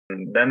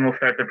Then we'll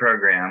start the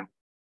program.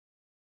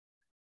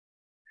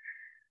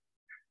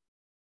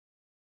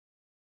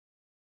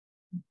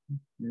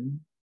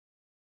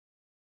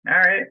 All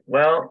right,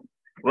 well,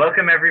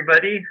 welcome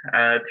everybody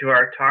to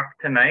our talk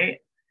tonight.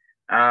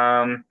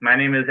 My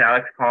name is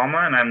Alex Palma,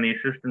 and I'm the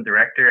assistant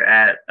director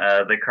at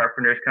the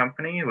Carpenters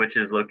Company, which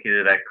is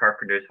located at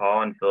Carpenters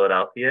Hall in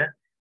Philadelphia.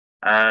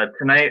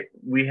 Tonight,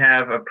 we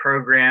have a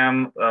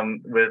program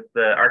with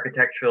the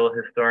architectural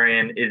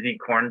historian Izzy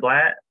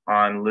Kornblatt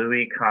on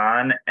Louis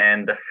Kahn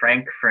and the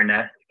Frank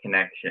Furness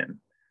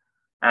connection.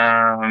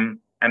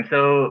 I'm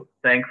so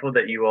thankful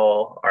that you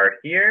all are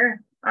here.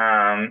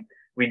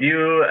 We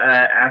do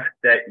ask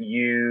that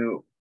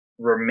you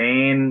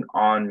remain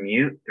on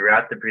mute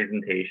throughout the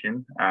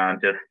presentation,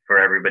 just for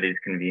everybody's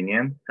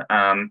convenience.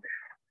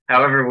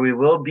 However, we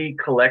will be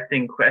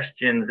collecting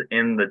questions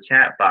in the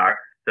chat box.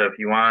 So if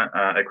you want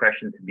a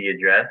question to be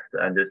addressed,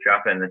 just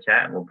drop it in the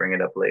chat and we'll bring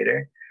it up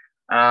later.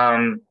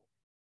 I'm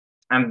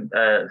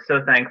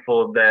so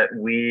thankful that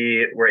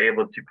we were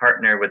able to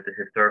partner with the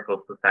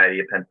Historical Society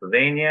of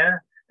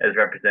Pennsylvania, as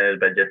represented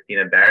by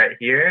Justina Barrett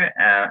here,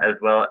 as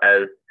well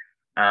as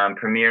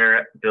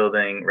Premier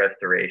Building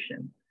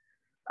Restoration.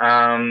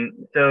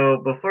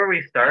 So before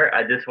we start,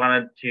 I just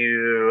wanted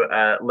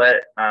to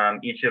let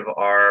each of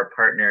our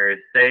partners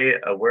say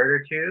a word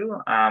or two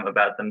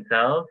about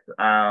themselves.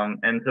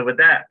 And so with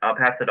that, I'll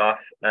pass it off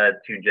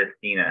to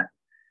Justina.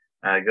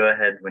 Go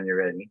ahead when you're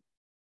ready.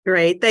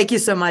 Great. Thank you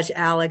so much,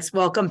 Alex.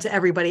 Welcome to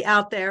everybody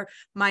out there.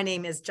 My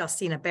name is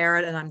Justina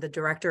Barrett, and I'm the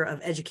Director of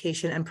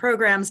Education and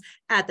Programs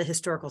at the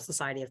Historical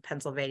Society of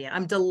Pennsylvania.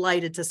 I'm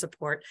delighted to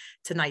support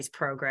tonight's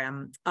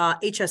program.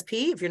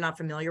 HSP, if you're not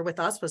familiar with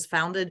us, was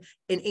founded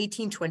in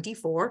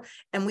 1824,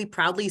 and we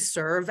proudly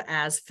serve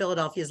as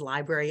Philadelphia's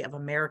Library of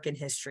American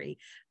History.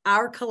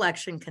 Our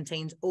collection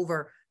contains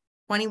over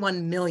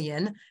 21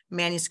 million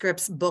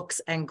manuscripts,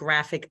 books, and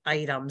graphic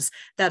items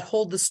that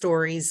hold the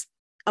stories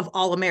of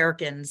all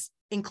Americans,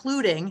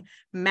 including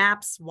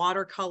maps,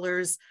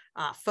 watercolors,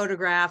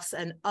 photographs,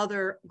 and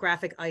other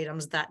graphic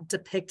items that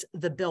depict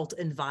the built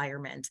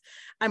environment.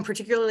 I'm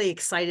particularly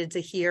excited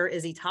to hear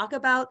Izzy talk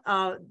about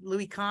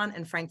Louis Kahn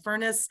and Frank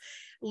Furness.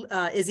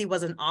 Izzy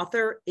was an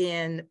author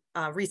in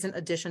a recent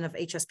edition of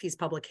HSP's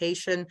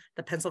publication,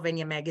 the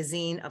Pennsylvania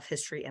Magazine of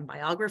History and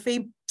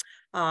Biography.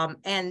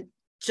 And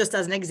just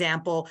as an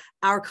example,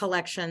 our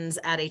collections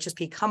at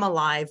HSP come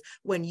alive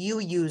when you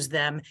use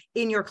them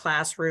in your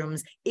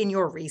classrooms, in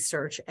your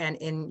research, and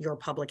in your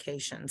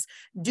publications.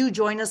 Do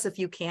join us if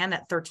you can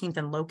at 13th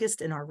and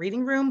Locust in our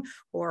reading room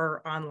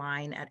or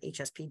online at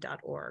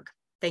hsp.org.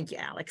 Thank you,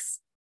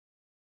 Alex.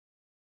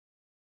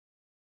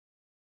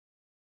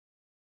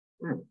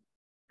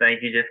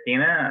 Thank you,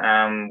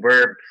 Justina.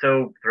 We're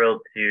so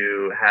thrilled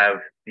to have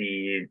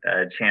the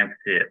chance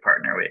to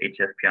partner with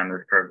HSP on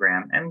this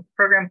program and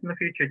programs in the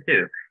future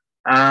too.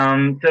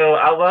 So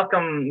I'll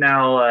welcome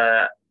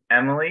now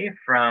Emily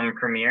from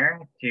Premier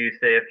to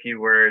say a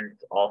few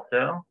words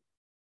also.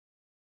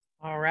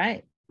 All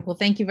right. Well,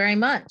 thank you very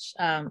much.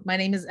 My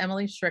name is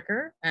Emily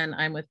Stricker, and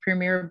I'm with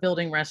Premier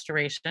Building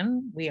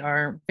Restoration. We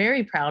are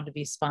very proud to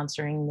be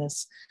sponsoring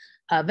this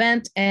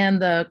event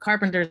and the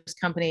Carpenters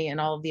Company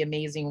and all of the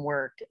amazing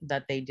work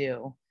that they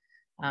do.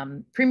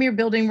 Premier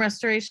Building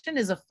Restoration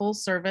is a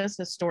full-service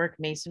historic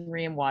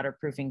masonry and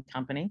waterproofing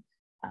company.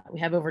 We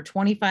have over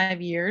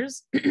 25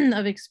 years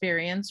of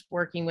experience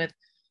working with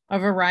a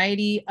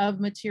variety of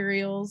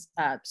materials.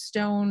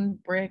 Stone,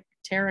 brick,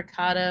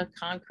 terracotta,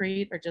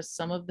 concrete are just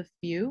some of the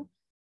few.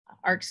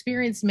 Our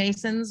experienced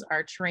masons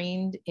are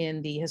trained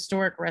in the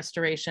historic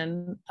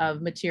restoration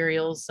of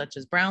materials such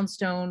as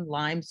brownstone,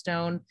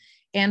 limestone,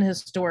 and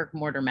historic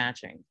mortar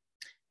matching.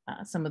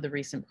 Some of the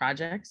recent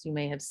projects you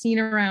may have seen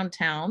around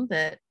town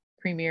that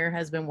Premier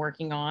has been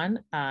working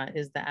on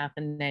is the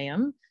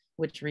Athenaeum,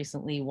 which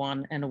recently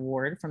won an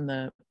award from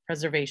the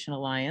Preservation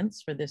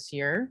Alliance for this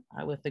year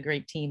with the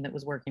great team that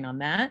was working on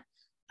that.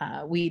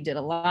 We did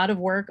a lot of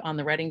work on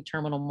the Reading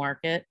Terminal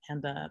Market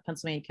and the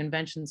Pennsylvania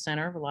Convention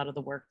Center, a lot of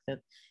the work that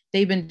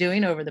they've been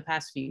doing over the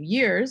past few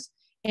years,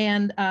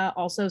 and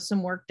also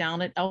some work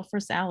down at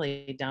Elfress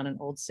Alley down in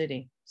Old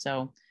City.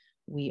 So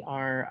we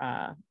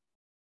are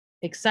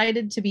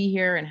excited to be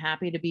here and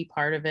happy to be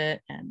part of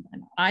it. And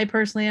I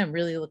personally am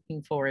really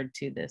looking forward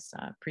to this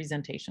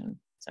presentation.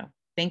 So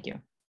thank you.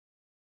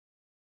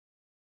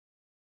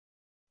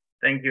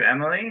 Thank you,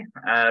 Emily.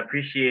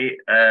 Appreciate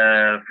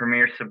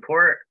Premier's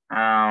support.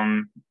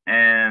 And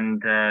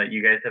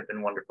you guys have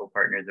been wonderful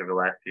partners over the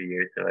last few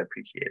years, so I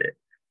appreciate it.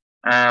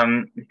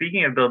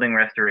 Speaking of building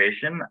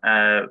restoration,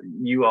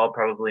 you all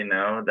probably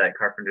know that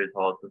Carpenters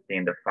Hall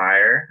sustained a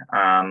fire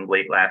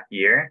late last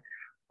year.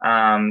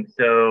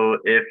 So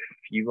if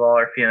you all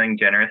are feeling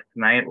generous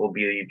tonight, we'll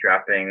be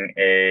dropping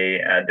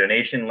a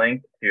donation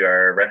link to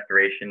our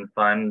restoration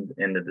fund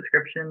in the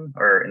description,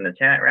 or in the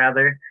chat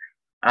rather.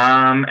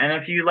 And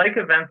if you like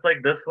events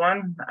like this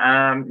one,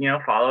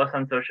 follow us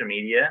on social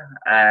media,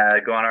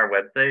 go on our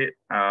website.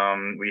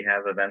 We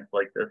have events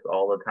like this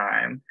all the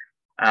time.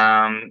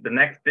 The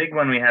next big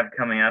one we have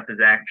coming up is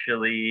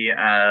actually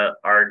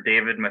our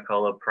David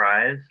McCullough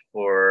Prize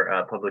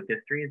for public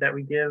history that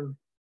we give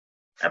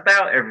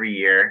about every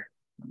year.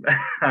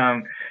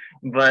 Yeah,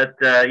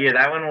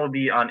 that one will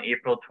be on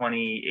April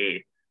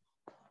 28th.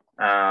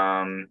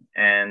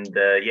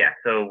 Yeah,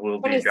 so we'll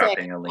be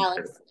dropping a link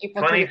to it.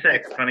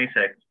 26.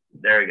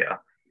 There we go.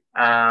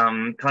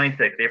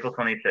 26, April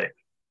 26th.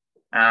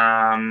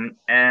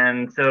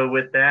 And so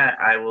with that,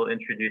 I will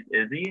introduce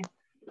Izzy.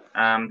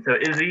 So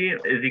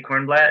Izzy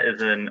Kornblatt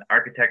is an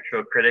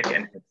architectural critic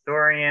and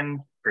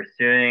historian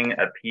pursuing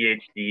a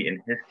PhD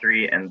in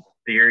history and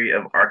theory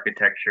of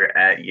architecture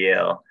at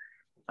Yale.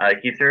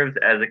 He serves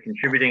as a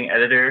contributing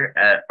editor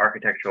at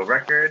Architectural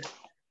Record.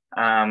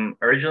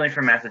 Originally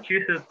from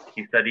Massachusetts,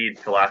 he studied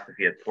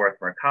philosophy at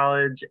Swarthmore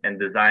College and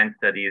design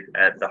studies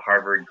at the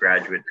Harvard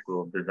Graduate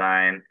School of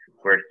Design,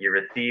 where he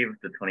received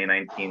the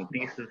 2019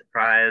 Thesis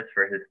Prize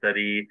for his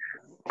study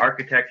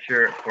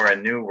Architecture for a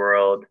New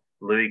World,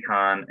 Louis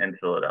Kahn and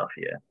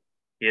Philadelphia.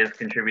 He has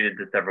contributed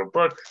to several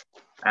books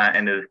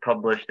and is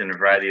published in a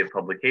variety of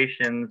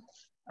publications.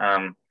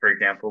 For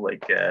example,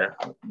 like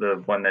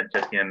the one that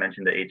Justina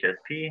mentioned, the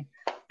HSP,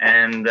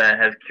 and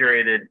has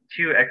curated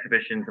 2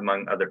 exhibitions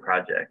among other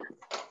projects.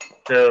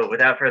 So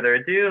without further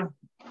ado,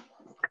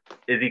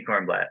 Izzy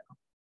Kornblatt.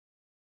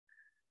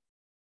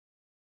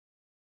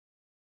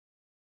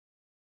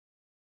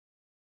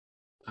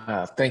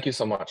 Thank you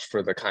so much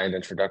for the kind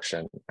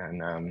introduction.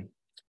 And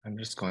I'm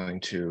just going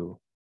to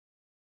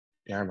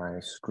share my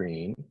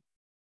screen.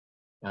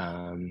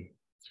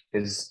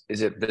 Is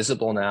it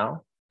visible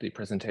now, the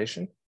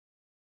presentation?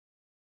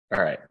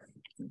 All right.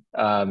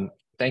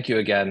 Thank you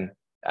again,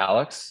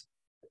 Alex.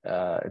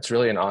 It's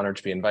really an honor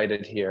to be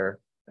invited here,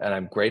 and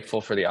I'm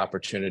grateful for the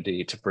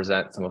opportunity to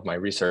present some of my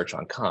research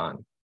on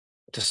Kahn.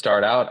 To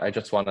start out, I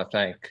just want to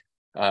thank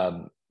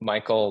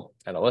Michael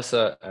and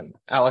Alyssa and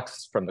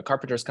Alex from the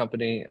Carpenters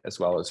Company, as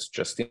well as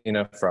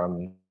Justina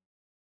from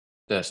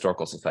the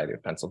Historical Society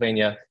of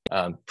Pennsylvania,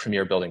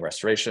 Premier Building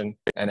Restoration,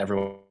 and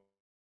everyone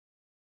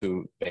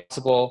who made it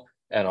possible,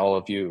 and all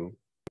of you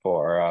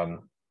for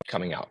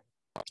coming out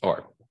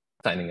or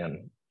signing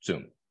on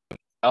Zoom.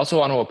 I also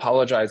want to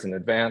apologize in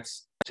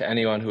advance to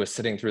anyone who is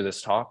sitting through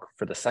this talk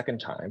for the second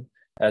time,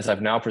 as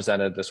I've now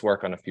presented this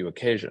work on a few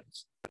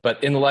occasions.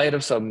 But in light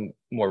of some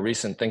more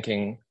recent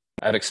thinking,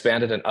 I've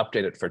expanded and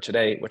updated for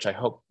today, which I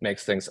hope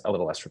makes things a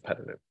little less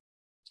repetitive.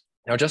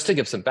 Now, just to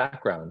give some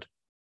background,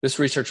 this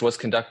research was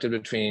conducted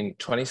between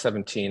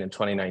 2017 and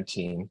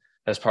 2019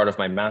 as part of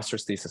my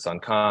master's thesis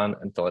on Kahn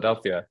and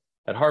Philadelphia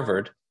at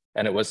Harvard,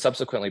 and it was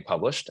subsequently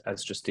published,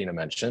 as Justina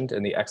mentioned,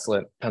 in the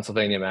excellent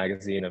Pennsylvania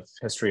Magazine of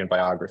History and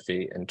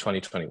Biography in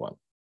 2021.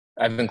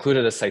 I've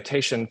included a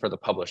citation for the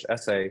published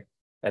essay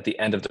at the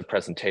end of the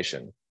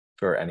presentation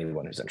for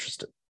anyone who's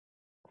interested.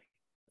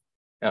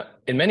 Now,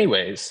 in many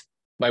ways,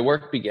 my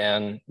work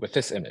began with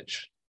this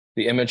image,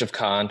 the image of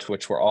Kahn to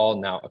which we're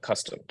all now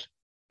accustomed.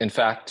 In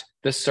fact,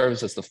 this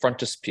serves as the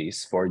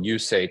frontispiece for You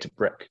Say to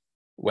Brick,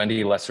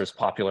 Wendy Lesser's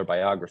popular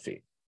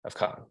biography of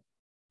Kahn.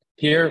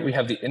 Here we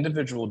have the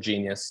individual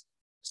genius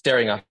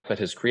staring up at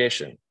his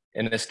creation,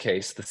 in this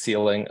case, the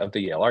ceiling of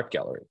the Yale Art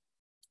Gallery.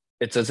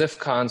 It's as if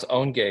Kahn's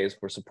own gaze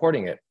were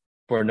supporting it,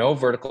 for no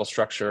vertical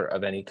structure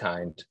of any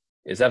kind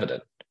is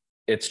evident.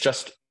 It's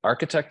just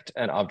architect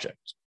and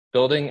object,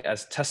 building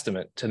as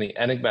testament to the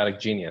enigmatic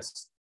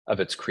genius of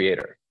its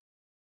creator.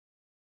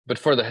 But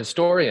for the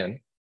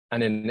historian,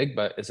 an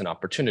enigma is an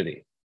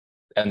opportunity,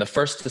 and the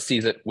first to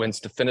seize it wins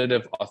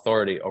definitive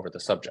authority over the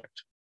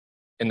subject.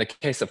 In the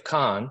case of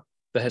Kahn,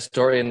 the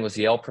historian was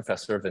Yale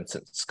professor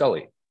Vincent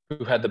Scully,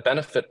 who had the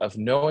benefit of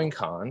knowing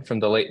Kahn from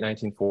the late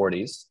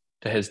 1940s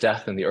to his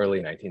death in the early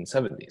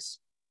 1970s.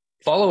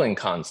 Following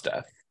Kahn's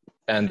death,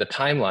 and the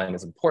timeline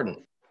is important,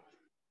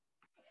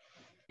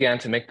 began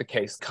to make the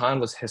case Kahn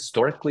was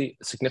historically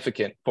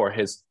significant for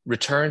his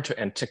return to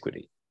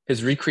antiquity,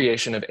 his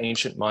recreation of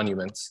ancient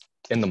monuments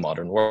in the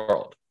modern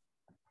world.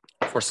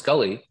 For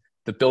Scully,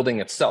 the building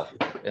itself,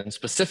 and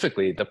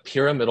specifically the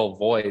pyramidal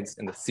voids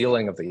in the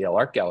ceiling of the Yale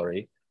Art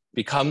Gallery,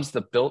 becomes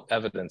the built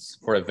evidence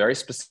for a very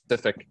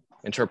specific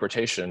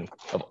interpretation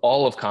of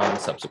all of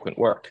Kahn's subsequent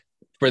work,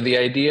 for the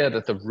idea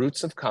that the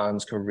roots of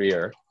Kahn's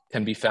career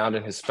can be found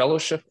in his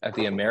fellowship at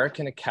the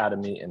American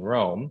Academy in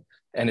Rome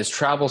and his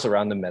travels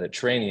around the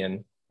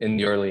Mediterranean in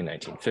the early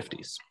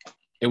 1950s.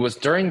 It was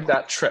during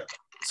that trip,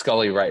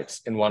 Scully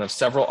writes in one of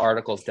several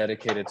articles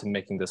dedicated to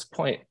making this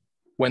point,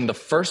 when the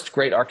first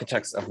great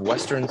architects of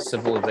Western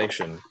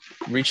civilization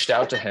reached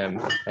out to him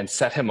and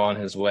set him on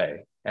his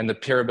way. And the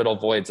pyramidal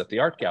voids at the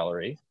Art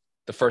Gallery,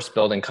 the first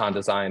building Kahn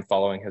designed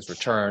following his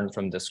return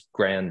from this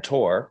grand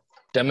tour,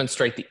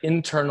 demonstrate the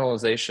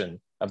internalization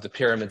of the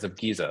pyramids of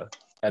Giza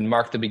and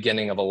mark the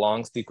beginning of a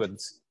long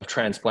sequence of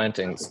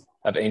transplantings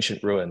of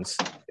ancient ruins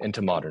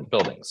into modern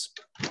buildings.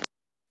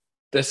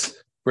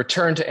 This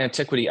return to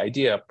antiquity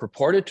idea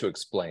purported to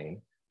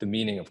explain the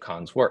meaning of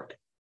Kahn's work,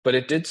 but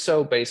it did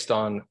so based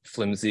on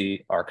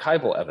flimsy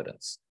archival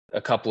evidence, a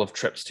couple of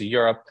trips to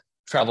Europe,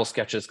 travel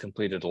sketches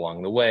completed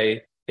along the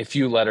way, a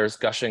few letters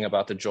gushing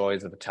about the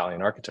joys of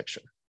Italian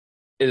architecture.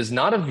 It is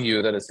not a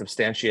view that is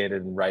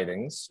substantiated in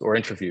writings or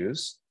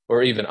interviews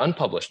or even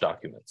unpublished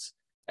documents.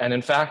 And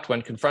in fact,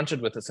 when confronted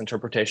with this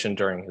interpretation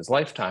during his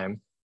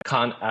lifetime,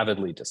 Kahn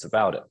avidly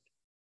disavowed it.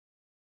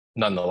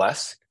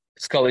 Nonetheless,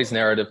 Scully's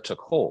narrative took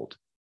hold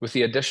with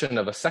the addition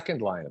of a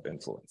second line of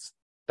influence,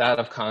 that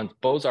of Kahn's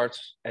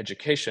Beaux-Arts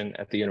education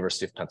at the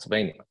University of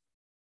Pennsylvania.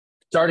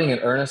 Starting in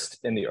earnest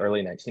in the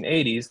early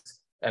 1980s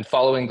and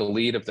following the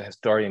lead of the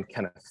historian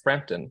Kenneth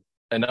Frampton,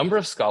 a number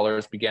of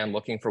scholars began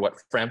looking for what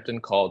Frampton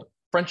called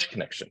French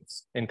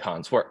connections in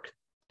Kahn's work.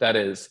 That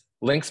is,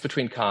 links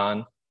between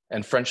Kahn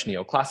and French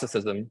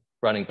neoclassicism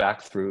running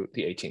back through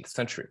the 18th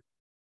century.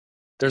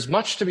 There's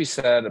much to be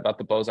said about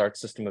the Beaux-Arts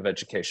system of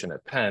education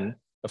at Penn,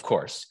 of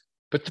course,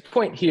 but the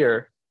point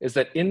here is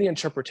that in the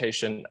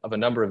interpretation of a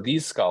number of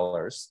these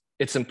scholars,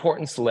 its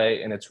importance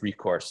lay in its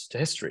recourse to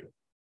history,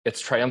 its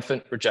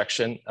triumphant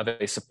rejection of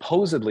a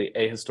supposedly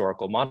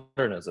ahistorical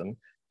modernism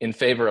in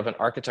favor of an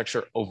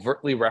architecture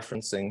overtly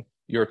referencing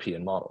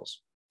European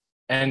models.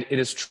 And it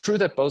is true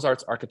that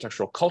Beaux-Arts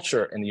architectural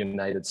culture in the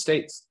United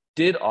States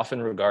did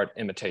often regard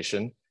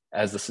imitation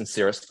as the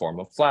sincerest form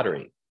of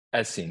flattery,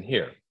 as seen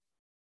here.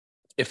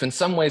 If in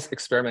some ways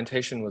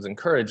experimentation was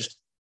encouraged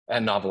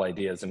and novel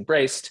ideas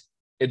embraced,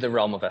 in the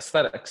realm of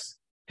aesthetics,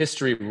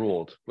 history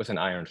ruled with an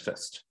iron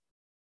fist.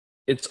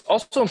 It's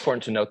also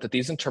important to note that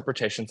these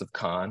interpretations of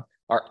Kahn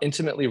are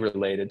intimately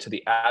related to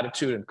the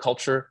attitude and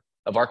culture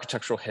of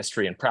architectural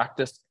history and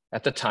practice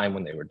at the time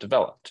when they were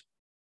developed.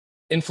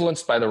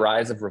 Influenced by the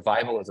rise of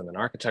revivalism in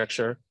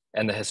architecture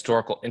and the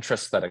historical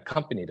interests that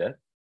accompanied it,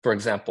 for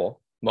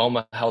example,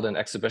 MoMA held an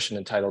exhibition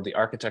entitled The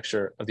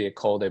Architecture of the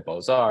École des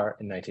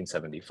Beaux-Arts in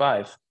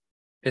 1975.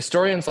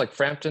 Historians like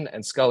Frampton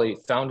and Scully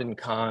found in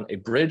Kahn a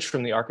bridge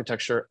from the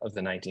architecture of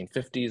the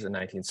 1950s and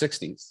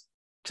 1960s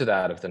to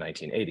that of the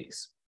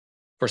 1980s.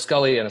 For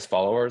Scully and his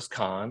followers,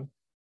 Kahn,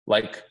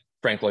 like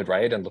Frank Lloyd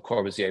Wright and Le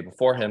Corbusier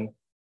before him,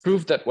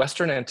 proved that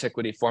Western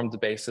antiquity formed the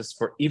basis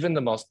for even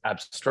the most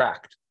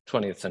abstract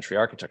 20th century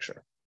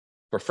architecture.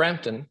 For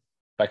Frampton,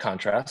 by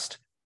contrast,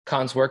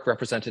 Kahn's work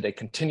represented a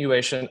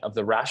continuation of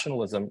the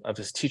rationalism of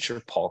his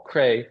teacher Paul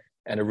Kray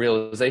and a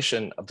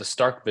realization of the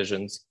stark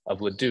visions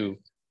of Ledoux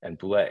and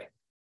Boulez.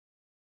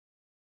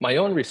 My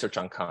own research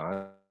on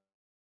Kahn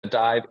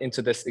dive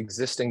into this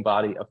existing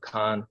body of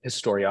Kahn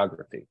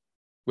historiography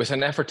with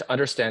an effort to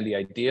understand the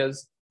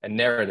ideas and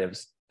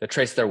narratives that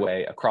trace their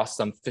way across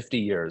some 50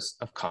 years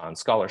of Kahn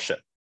scholarship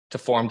to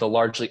form the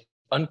largely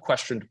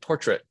unquestioned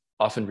portrait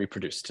often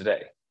reproduced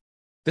today.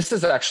 This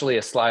is actually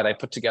a slide I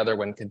put together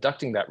when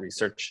conducting that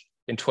research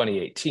in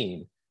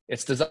 2018.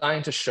 It's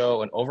designed to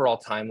show an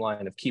overall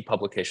timeline of key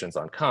publications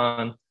on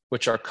Kahn,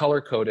 which are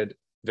color-coded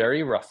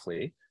very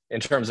roughly in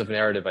terms of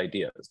narrative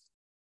ideas.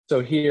 So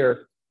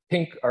here,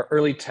 pink are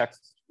early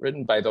texts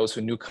written by those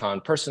who knew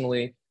Kahn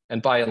personally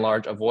and by and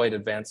large avoid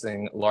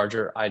advancing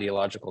larger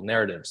ideological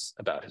narratives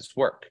about his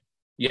work.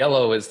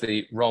 Yellow is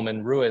the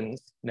Roman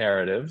ruins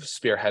narrative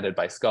spearheaded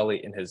by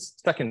Scully in his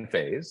second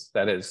phase,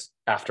 that is,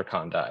 after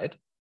Kahn died.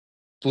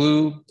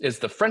 Blue is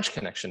the French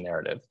connection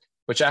narrative,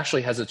 which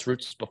actually has its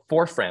roots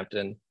before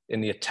Frampton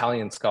in the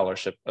Italian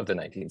scholarship of the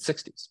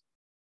 1960s.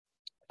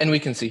 And we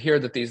can see here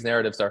that these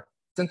narratives are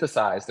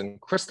synthesized and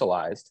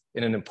crystallized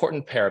in an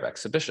important pair of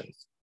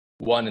exhibitions,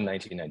 one in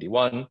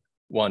 1991,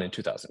 one in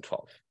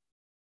 2012.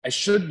 I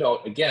should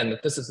note again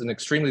that this is an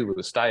extremely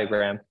loose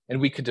diagram,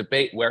 and we could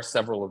debate where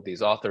several of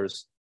these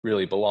authors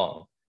really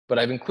belong, but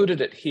I've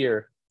included it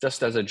here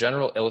just as a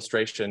general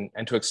illustration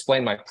and to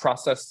explain my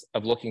process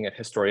of looking at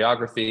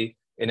historiography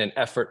in an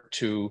effort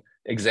to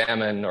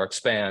examine or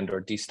expand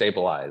or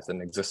destabilize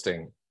an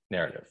existing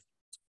narrative.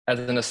 As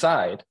an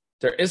aside,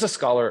 there is a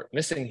scholar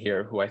missing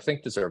here who I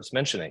think deserves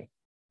mentioning,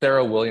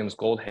 Sarah Williams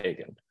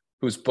Goldhagen,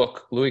 whose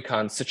book, Louis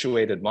Kahn's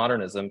Situated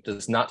Modernism,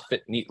 does not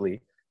fit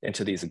neatly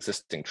into these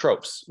existing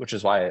tropes, which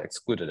is why I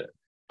excluded it.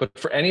 But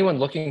for anyone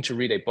looking to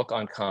read a book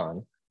on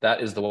Kahn,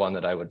 that is the one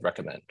that I would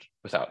recommend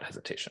without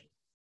hesitation.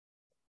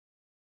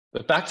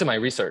 But back to my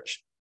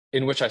research,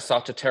 in which I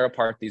sought to tear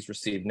apart these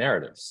received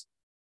narratives.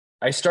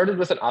 I started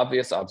with an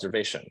obvious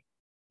observation,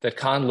 that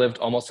Kahn lived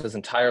almost his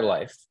entire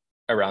life,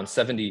 around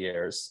 70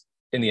 years,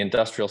 in the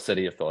industrial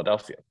city of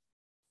Philadelphia.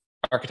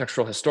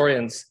 Architectural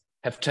historians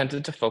have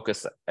tended to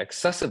focus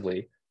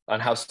excessively on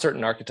how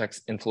certain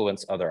architects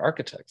influence other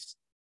architects,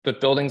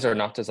 but buildings are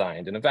not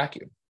designed in a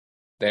vacuum.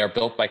 They are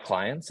built by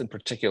clients in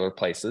particular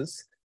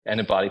places and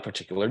embody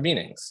particular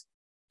meanings.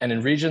 And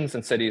in regions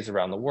and cities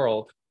around the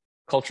world,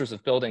 cultures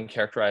of building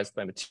characterized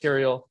by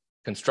material,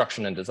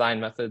 construction and design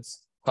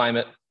methods,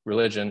 climate,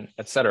 religion,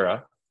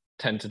 etc.,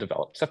 tend to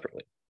develop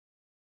separately.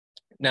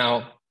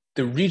 Now,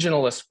 the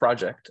regionalist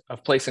project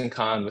of placing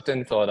Kahn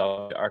within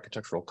Philadelphia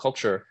architectural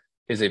culture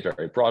is a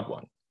very broad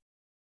one.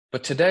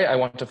 But today I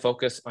want to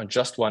focus on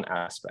just one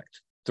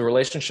aspect, the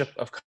relationship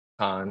of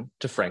Kahn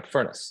to Frank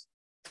Furness,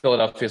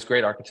 Philadelphia's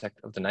great architect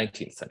of the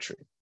 19th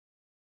century.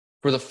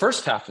 For the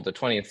first half of the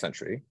 20th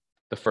century,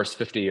 the first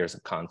 50 years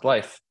of Kahn's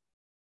life,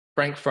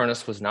 Frank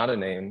Furness was not a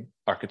name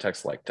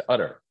architects like to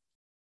utter.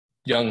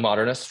 Young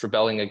modernists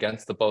rebelling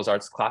against the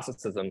Beaux-Arts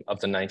classicism of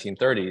the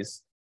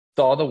 1930s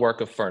saw the work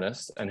of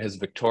Furness and his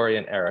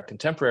Victorian-era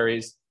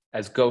contemporaries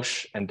as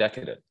gauche and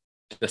decadent,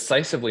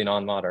 decisively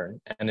non-modern,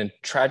 and in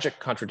tragic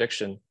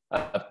contradiction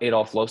of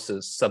Adolf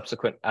Loos's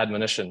subsequent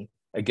admonition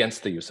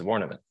against the use of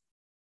ornament.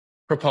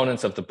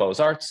 Proponents of the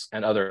Beaux-Arts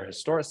and other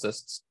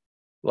historicists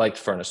liked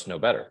Furness no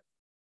better.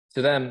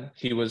 To them,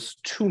 he was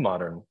too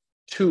modern,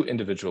 too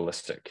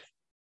individualistic.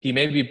 He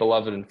may be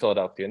beloved in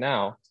Philadelphia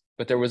now,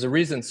 but there was a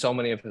reason so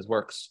many of his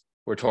works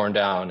were torn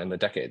down in the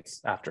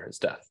decades after his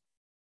death.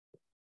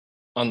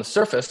 On the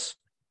surface,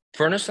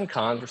 Furness and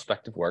Kahn's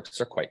respective works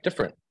are quite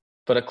different,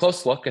 but a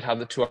close look at how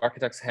the two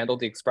architects handled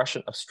the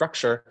expression of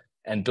structure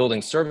and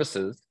building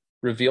services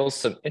reveals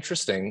some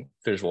interesting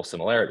visual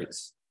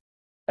similarities.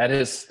 At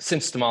his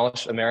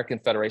since-demolished American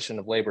Federation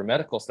of Labor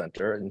Medical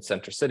Center in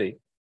Center City,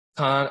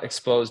 Kahn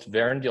exposed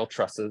Verandil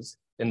trusses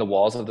in the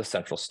walls of the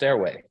central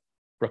stairway,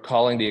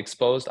 recalling the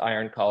exposed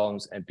iron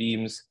columns and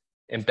beams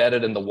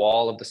embedded in the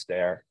wall of the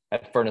stair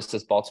at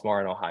Furness's Baltimore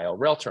and Ohio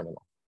rail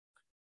terminal.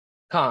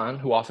 Kahn,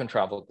 who often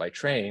traveled by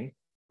train,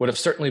 would have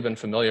certainly been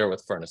familiar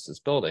with Furness's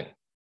building,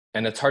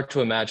 and it's hard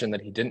to imagine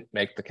that he didn't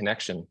make the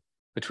connection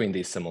between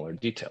these similar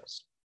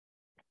details.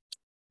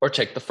 Or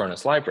take the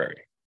Furness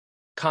Library.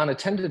 Kahn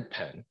attended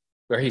Penn,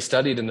 where he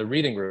studied in the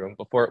reading room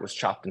before it was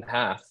chopped in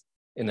half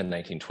in the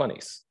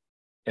 1920s.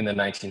 In the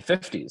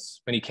 1950s,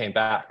 when he came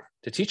back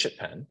to teach at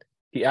Penn,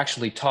 he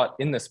actually taught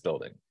in this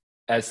building,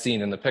 as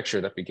seen in the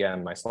picture that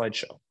began my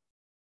slideshow.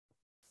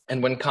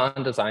 And when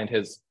Kahn designed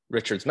his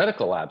Richards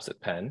Medical Labs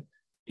at Penn,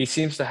 he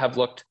seems to have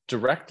looked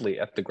directly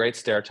at the great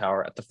stair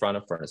tower at the front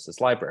of Furness's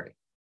library.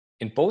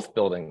 In both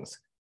buildings,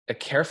 a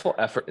careful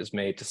effort is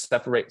made to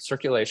separate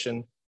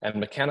circulation and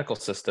mechanical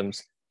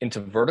systems into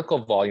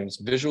vertical volumes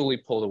visually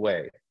pulled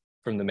away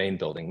from the main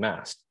building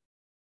mast.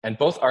 And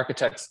both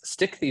architects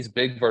stick these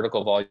big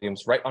vertical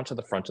volumes right onto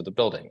the front of the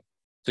building,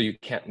 so you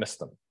can't miss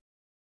them.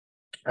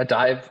 A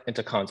dive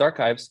into Kahn's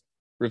archives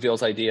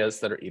reveals ideas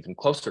that are even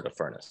closer to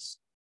Furness.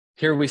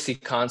 Here we see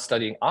Kahn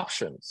studying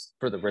options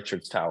for the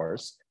Richards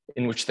towers,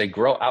 in which they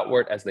grow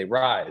outward as they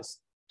rise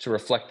to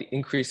reflect the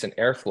increase in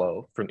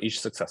airflow from each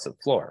successive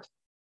floor.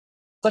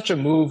 Such a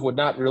move would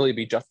not really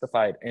be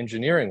justified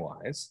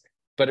engineering-wise,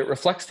 but it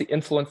reflects the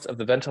influence of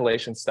the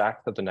ventilation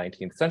stacks of the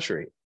 19th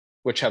century,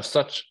 which had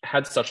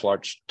such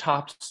large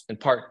tops, in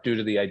part due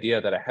to the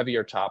idea that a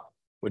heavier top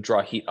would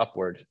draw heat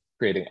upward,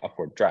 creating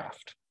upward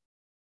draft.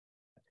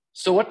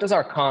 So what does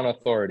our Kahn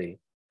authority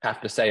have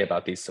to say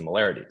about these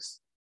similarities?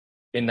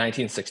 In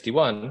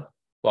 1961,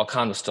 while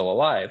Kahn was still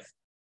alive,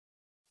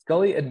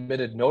 Scully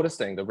admitted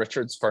noticing the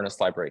Richards-Furness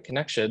Library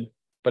connection,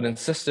 but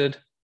insisted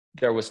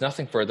there was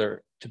nothing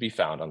further to be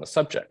found on the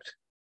subject.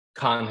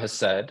 Kahn has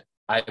said,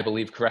 I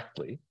believe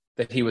correctly,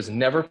 that he was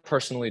never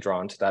personally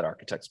drawn to that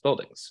architect's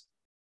buildings.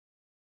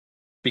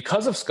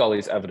 Because of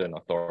Scully's evident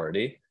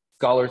authority,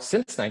 scholars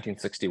since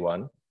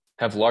 1961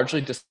 have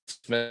largely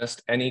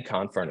dismissed any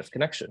Kahn-Furness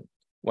connection.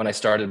 When I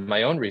started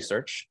my own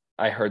research,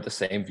 I heard the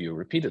same view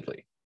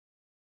repeatedly.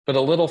 But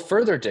a little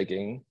further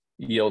digging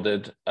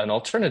yielded an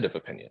alternative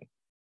opinion.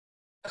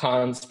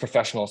 Kahn's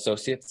professional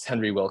associates,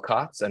 Henry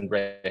Wilcox and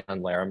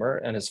Rayhan Larimer,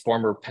 and his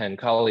former Penn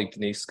colleague,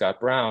 Denise Scott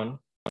Brown,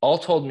 all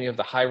told me of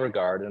the high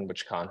regard in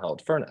which Kahn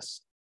held Furness.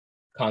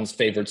 Kahn's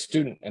favored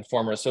student and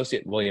former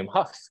associate, William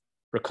Huff,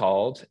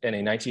 recalled in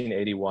a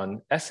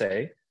 1981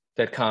 essay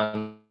that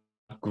Kahn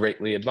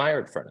greatly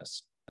admired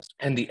Furness.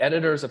 And the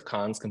editors of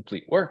Kahn's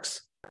complete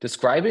works,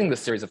 describing the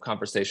series of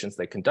conversations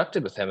they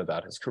conducted with him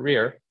about his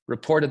career,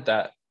 reported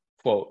that,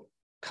 quote,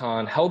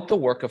 Kahn held the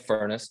work of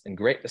Furness in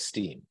great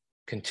esteem,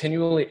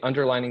 continually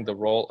underlining the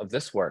role of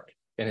this work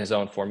in his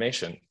own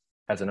formation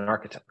as an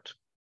architect.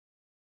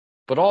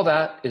 But all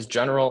that is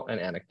general and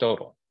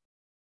anecdotal.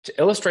 To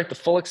illustrate the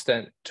full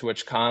extent to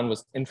which Kahn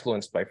was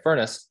influenced by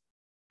Furness,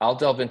 I'll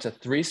delve into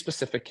 3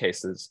 specific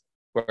cases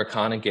where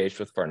Kahn engaged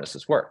with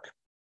Furness's work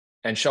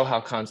and show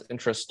how Kahn's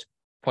interest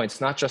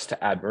points not just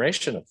to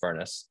admiration of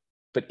Furness,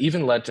 but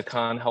even led to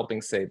Kahn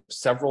helping save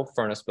several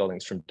Furness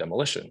buildings from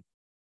demolition.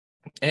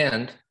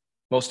 And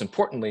most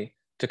importantly,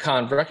 to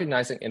Kahn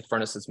recognizing in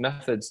Furness's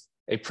methods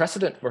a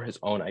precedent for his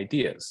own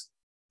ideas,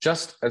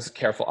 just as a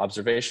careful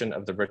observation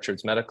of the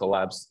Richards Medical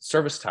Lab's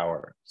service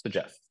tower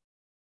suggests.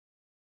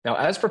 Now,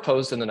 as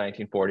proposed in the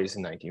 1940s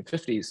and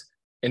 1950s,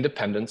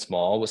 Independence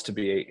Mall was to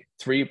be a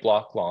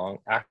 3-block-long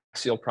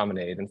axial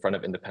promenade in front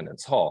of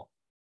Independence Hall.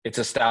 Its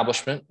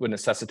establishment would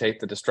necessitate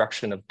the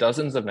destruction of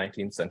dozens of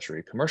 19th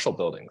century commercial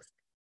buildings,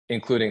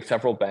 including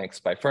several banks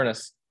by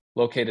Furness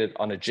located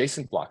on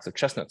adjacent blocks of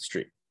Chestnut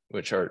Street,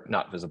 which are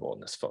not visible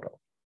in this photo.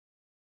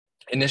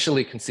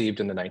 Initially conceived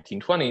in the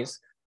 1920s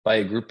by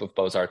a group of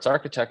Beaux-Arts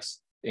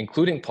architects,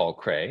 including Paul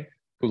Cray,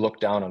 who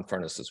looked down on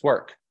Furness's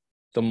work,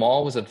 the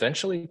mall was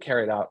eventually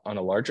carried out on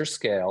a larger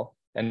scale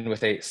and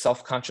with a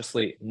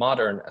self-consciously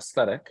modern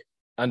aesthetic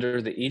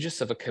under the aegis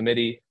of a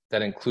committee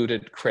that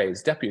included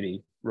Cray's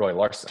deputy, Roy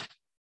Larson.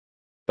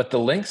 But the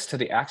links to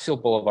the axial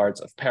boulevards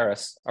of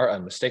Paris are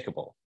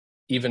unmistakable,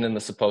 even in the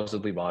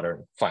supposedly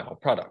modern final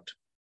product.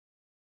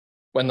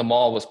 When the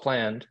mall was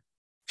planned,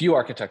 Few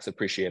architects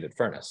appreciated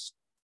Furness,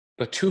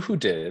 but two who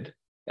did,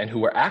 and who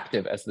were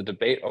active as the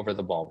debate over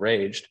the mall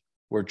raged,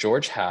 were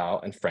George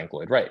Howe and Frank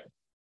Lloyd Wright,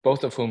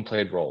 both of whom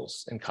played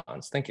roles in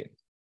Kahn's thinking.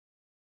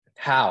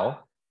 Howe,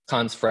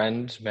 Kahn's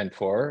friend,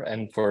 mentor,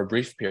 and for a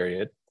brief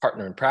period,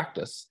 partner in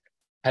practice,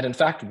 had in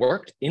fact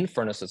worked in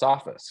Furness's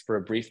office for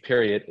a brief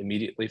period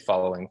immediately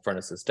following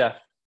Furness's death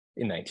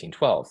in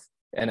 1912.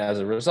 And as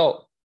a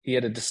result, he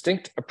had a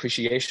distinct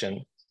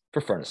appreciation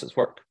for Furness's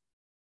work.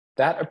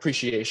 That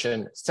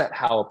appreciation set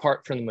Howe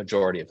apart from the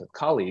majority of his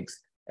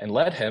colleagues and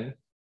led him,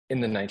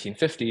 in the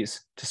 1950s,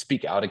 to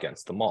speak out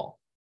against the mall.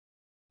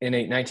 In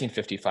a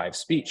 1955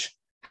 speech,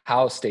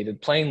 Howe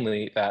stated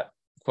plainly that,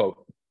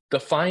 quote,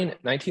 "The fine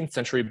 19th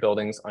century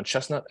buildings on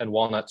Chestnut and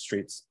Walnut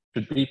Streets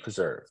should be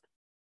preserved.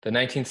 The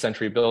 19th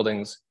century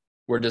buildings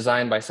were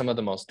designed by some of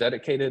the most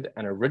dedicated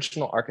and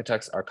original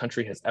architects our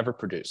country has ever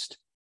produced.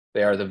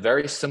 They are the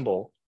very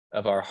symbol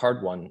of our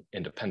hard-won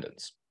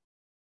independence."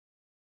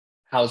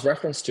 Howe's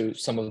reference to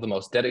some of the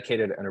most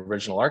dedicated and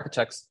original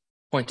architects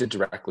pointed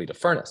directly to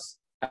Furness,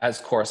 as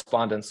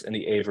correspondence in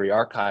the Avery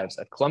archives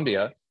at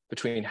Columbia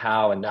between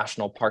Howe and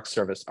National Park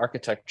Service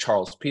architect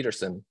Charles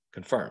Peterson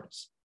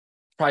confirms.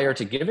 Prior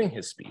to giving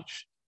his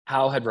speech,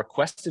 Howe had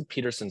requested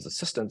Peterson's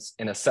assistance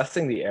in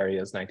assessing the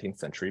area's 19th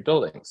century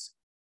buildings.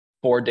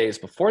 4 days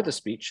before the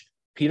speech,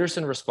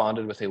 Peterson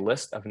responded with a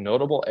list of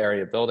notable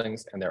area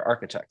buildings and their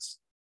architects.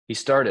 He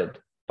started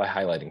by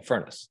highlighting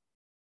Furness.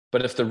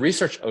 But if the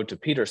research owed to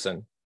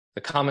Peterson, the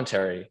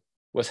commentary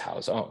was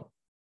Howe's own.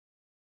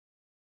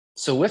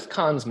 So with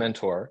Kahn's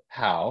mentor,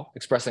 Howe,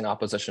 expressing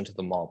opposition to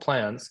the mall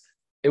plans,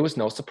 it was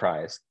no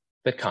surprise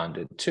that Kahn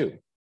did too.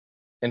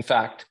 In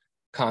fact,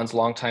 Kahn's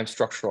longtime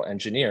structural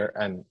engineer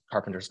and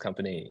Carpenters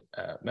Company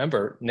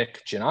member,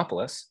 Nick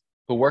Giannopoulos,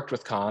 who worked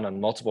with Kahn on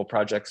multiple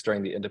projects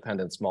during the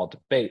Independence Mall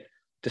debate,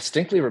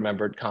 distinctly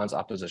remembered Kahn's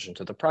opposition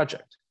to the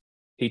project.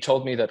 He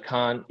told me that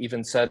Kahn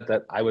even said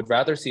that I would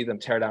rather see them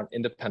tear down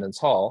Independence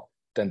Hall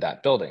than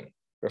that building,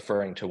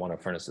 referring to one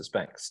of Furness's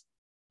banks.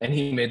 And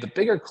he made the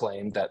bigger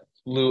claim that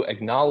Lou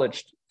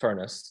acknowledged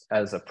Furness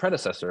as a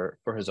predecessor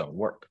for his own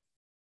work.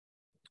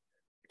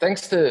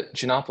 Thanks to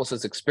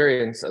Giannopoulos'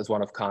 experience as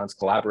one of Kahn's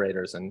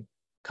collaborators and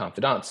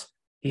confidants,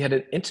 he had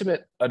an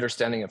intimate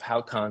understanding of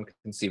how Kahn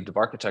conceived of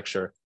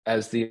architecture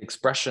as the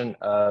expression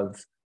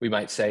of, we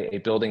might say, a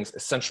building's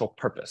essential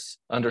purpose,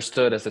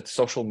 understood as its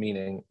social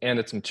meaning and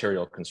its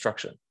material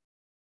construction.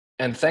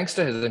 And thanks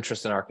to his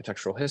interest in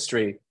architectural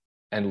history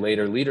and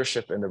later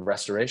leadership in the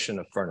restoration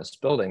of Furness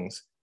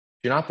buildings,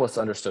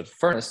 Giannopoulos understood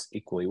Furness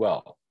equally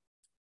well.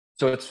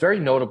 So it's very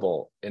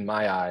notable in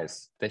my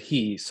eyes that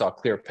he saw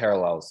clear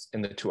parallels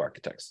in the two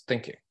architects'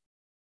 thinking.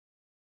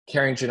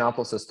 Carrying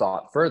Giannopoulos'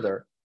 thought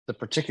further, the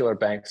particular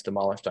banks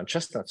demolished on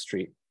Chestnut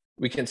Street,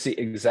 we can see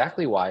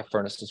exactly why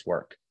Furness's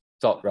work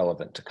felt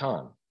relevant to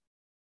Kahn.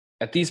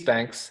 At these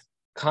banks,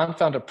 Kahn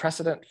found a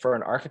precedent for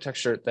an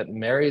architecture that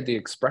married the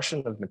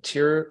expression of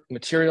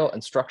material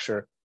and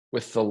structure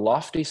with the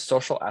lofty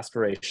social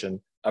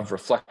aspiration of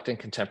reflecting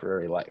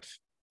contemporary life.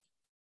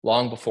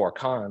 Long before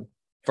Kahn,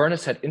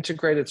 Furness had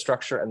integrated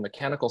structure and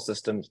mechanical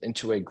systems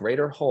into a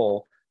greater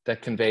whole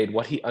that conveyed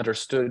what he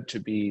understood to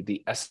be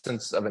the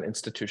essence of an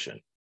institution,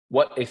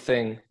 what a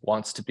thing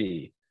wants to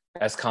be,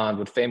 as Kahn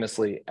would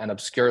famously and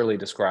obscurely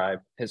describe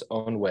his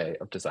own way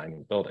of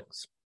designing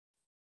buildings.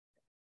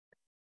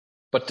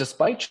 But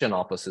despite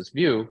Giannopoulos'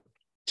 view,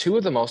 two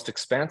of the most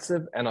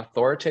expansive and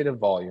authoritative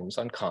volumes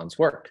on Kahn's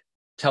work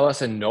tell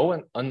us in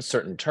no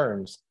uncertain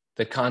terms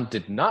that Kahn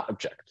did not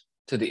object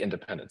to the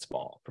Independence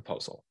Mall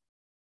proposal.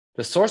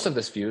 The source of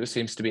this view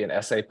seems to be an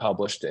essay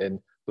published in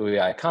Louis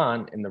I.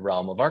 Kahn in the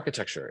Realm of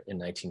Architecture in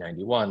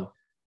 1991,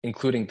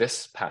 including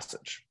this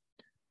passage.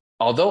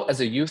 Although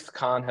as a youth,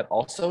 Kahn had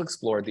also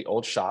explored the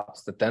old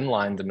shops that then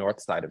lined the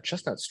north side of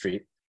Chestnut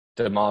Street,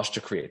 demolished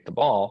to create the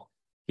mall,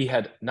 he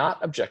had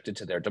not objected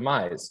to their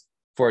demise,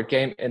 for it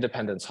gave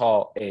Independence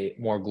Hall a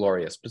more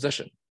glorious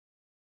position.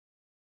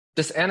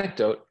 This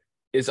anecdote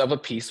is of a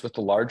piece with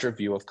the larger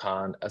view of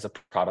Kahn as a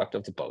product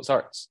of the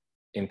Beaux-Arts.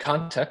 In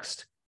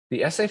context,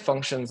 the essay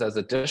functions as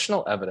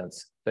additional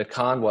evidence that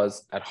Kahn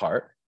was, at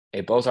heart,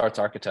 a Beaux-Arts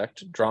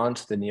architect drawn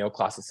to the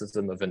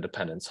neoclassicism of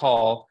Independence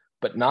Hall,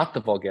 but not the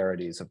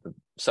vulgarities of the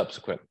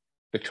subsequent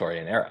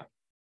Victorian era.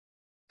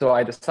 So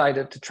I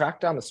decided to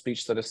track down the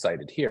speech that is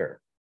cited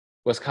here.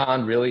 Was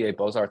Kahn really a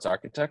Beaux-Arts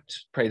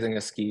architect, praising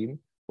a scheme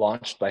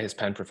launched by his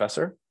Penn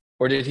professor?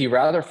 Or did he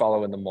rather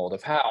follow in the mold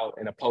of Howe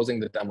in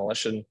opposing the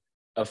demolition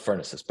of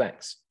Furness's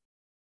banks?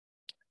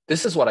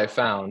 This is what I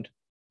found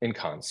in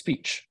Kahn's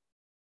speech.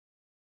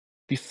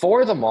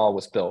 Before the mall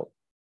was built,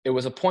 it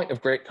was a point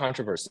of great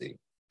controversy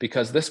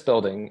because this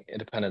building,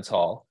 Independence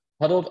Hall,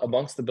 huddled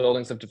amongst the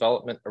buildings of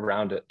development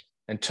around it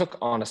and took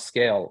on a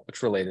scale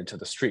which related to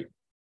the street.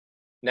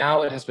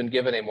 Now it has been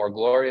given a more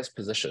glorious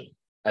position,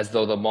 as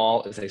though the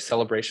mall is a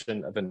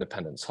celebration of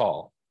Independence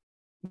Hall.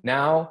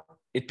 Now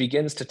it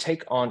begins to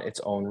take on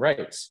its own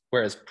rights,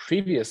 whereas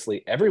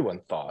previously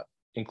everyone thought,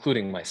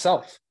 including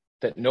myself,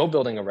 that no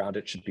building around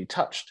it should be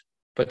touched,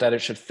 but that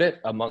it should fit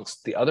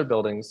amongst the other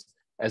buildings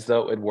as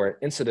though it were an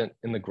incident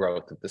in the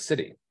growth of the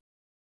city.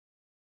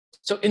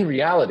 So in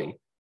reality,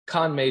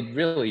 Kahn made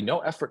really no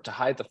effort to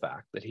hide the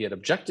fact that he had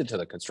objected to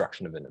the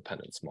construction of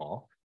Independence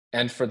Mall,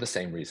 and for the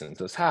same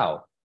reasons as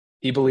Howe.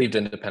 He believed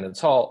Independence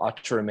Hall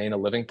ought to remain a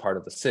living part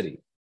of the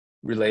city,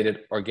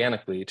 related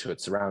organically to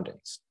its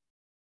surroundings.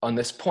 On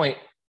this point,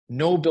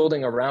 no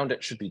building around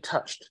it should be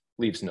touched,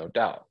 leaves no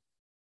doubt.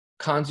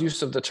 Kahn's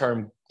use of the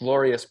term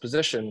glorious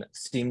position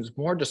seems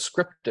more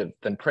descriptive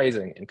than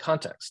praising in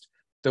context,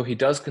 though he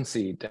does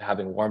concede to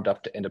having warmed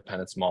up to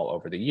Independence Mall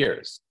over the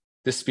years.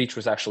 This speech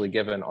was actually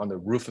given on the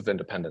roof of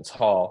Independence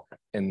Hall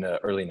in the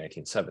early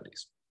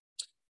 1970s.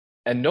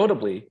 And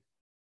notably,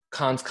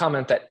 Kahn's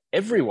comment that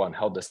everyone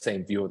held the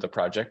same view of the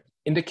project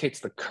indicates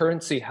the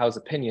currency Howe's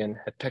opinion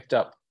had picked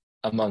up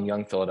among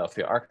young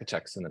Philadelphia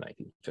architects in the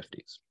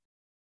 1950s.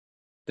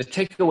 The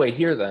takeaway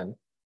here then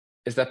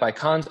is that by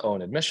Kahn's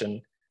own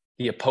admission,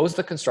 he opposed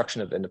the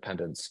construction of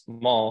Independence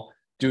Mall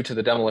due to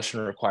the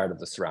demolition required of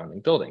the surrounding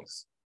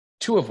buildings,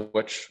 two of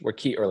which were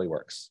key early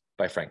works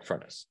by Frank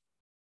Furness.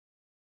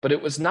 But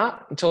it was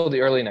not until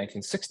the early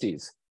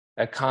 1960s,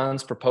 at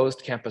Kahn's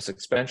proposed campus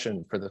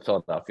expansion for the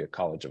Philadelphia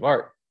College of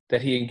Art,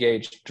 that he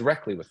engaged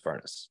directly with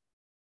Furness.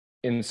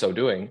 In so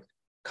doing,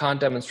 Kahn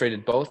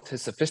demonstrated both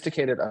his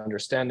sophisticated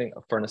understanding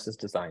of Furness's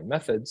design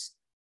methods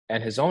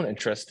and his own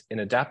interest in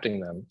adapting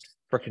them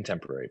for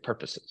contemporary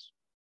purposes.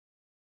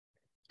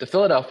 The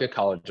Philadelphia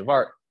College of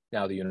Art,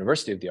 now the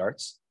University of the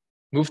Arts,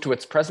 moved to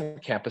its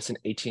present campus in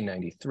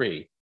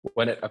 1893,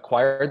 when it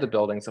acquired the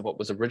buildings of what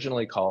was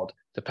originally called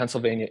the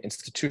Pennsylvania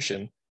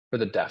Institution for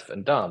the Deaf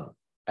and Dumb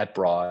at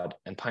Broad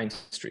and Pine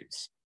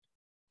Streets.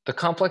 The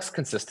complex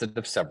consisted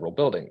of several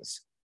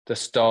buildings: the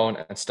stone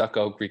and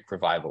stucco Greek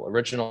Revival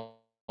original,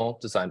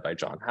 designed by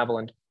John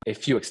Haviland, a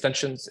few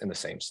extensions in the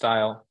same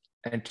style,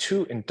 and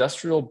two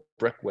industrial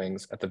brick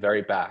wings at the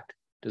very back,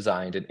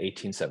 designed in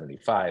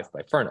 1875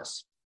 by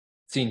Furness.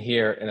 Seen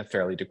here in a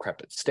fairly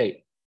decrepit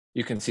state,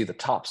 you can see the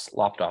tops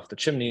lopped off the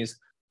chimneys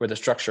where the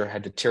structure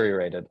had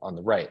deteriorated on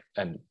the right,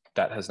 and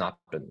that has not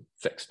been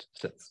fixed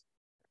since.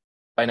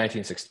 By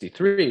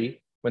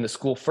 1963, when the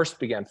school first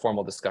began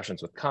formal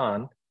discussions with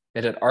Kahn,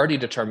 it had already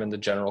determined the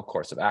general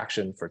course of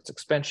action for its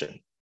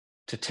expansion: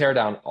 to tear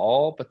down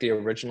all but the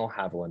original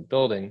Haviland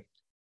building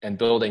and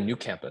build a new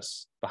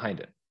campus behind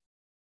it.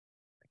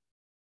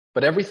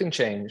 But everything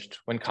changed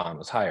when Kahn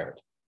was hired.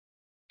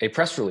 A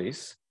press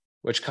release,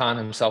 which Kahn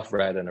himself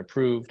read and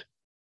approved,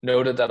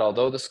 noted that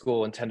although the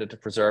school intended to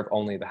preserve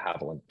only the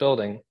Haviland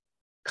building,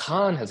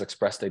 Kahn has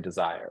expressed a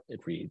desire, it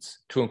reads,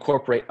 to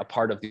incorporate a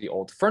part of the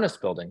old Furness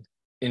building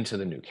into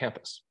the new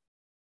campus.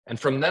 And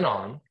from then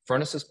on,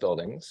 Furness's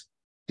buildings,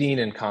 seen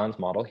in Kahn's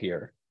model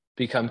here,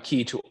 become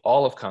key to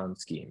all of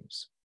Kahn's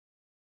schemes.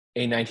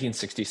 A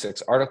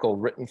 1966 article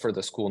written for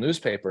the school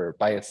newspaper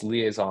by its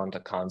liaison to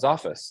Kahn's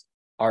office,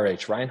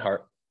 R.H.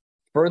 Reinhardt,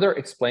 further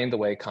explained the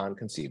way Kahn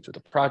conceived of the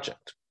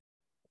project.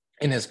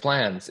 In his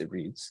plans, it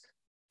reads,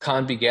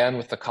 Kahn began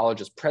with the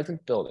college's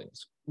present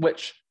buildings,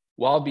 which,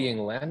 while being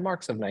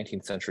landmarks of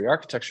 19th century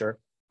architecture,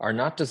 are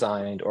not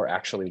designed or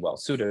actually well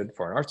suited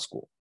for an art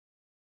school.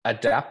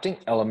 Adapting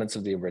elements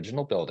of the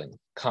original building,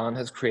 Kahn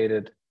has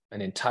created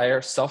an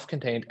entire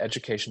self-contained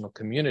educational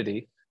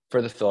community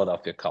for the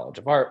Philadelphia College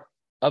of Art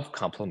of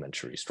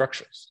complementary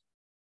structures.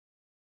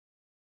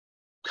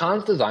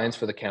 Kahn's designs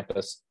for the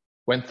campus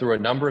went through a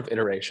number of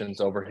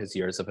iterations over his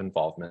years of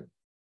involvement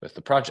with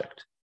the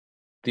project.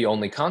 The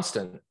only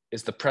constant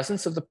is the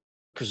presence of the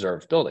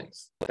preserved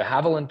buildings, the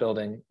Haviland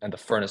building and the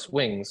Furness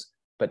wings,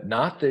 but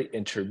not the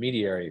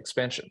intermediary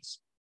expansions.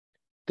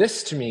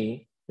 This, to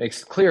me,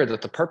 makes it clear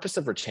that the purpose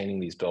of retaining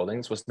these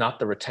buildings was not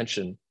the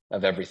retention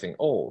of everything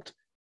old,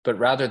 but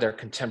rather their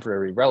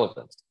contemporary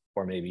relevance,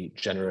 or maybe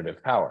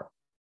generative power.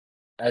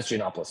 As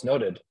Giannopoulos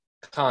noted,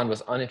 Kahn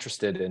was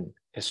uninterested in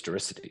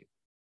historicity.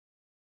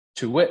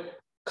 To wit,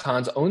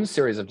 Kahn's own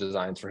series of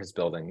designs for his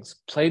buildings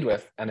played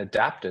with and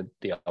adapted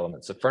the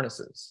elements of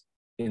Furness's.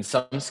 In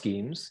some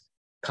schemes,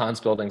 Kahn's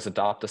buildings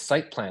adopt the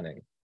site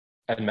planning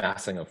and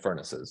massing of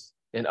Furness's.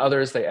 In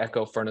others, they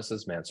echo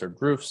Furness's mansard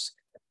roofs.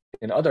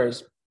 In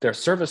others, their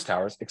service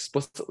towers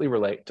explicitly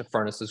relate to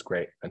Furness's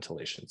great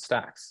ventilation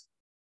stacks.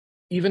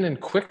 Even in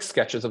quick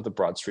sketches of the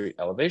Broad Street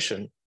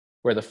elevation,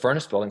 where the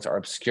Furness buildings are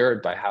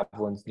obscured by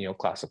Haviland's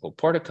neoclassical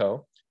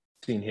portico,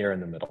 seen here in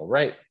the middle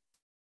right,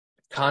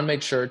 Kahn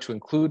made sure to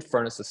include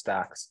Furness's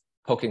stacks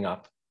poking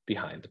up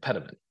behind the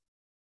pediment.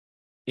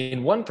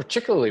 In one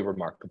particularly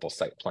remarkable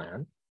site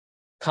plan,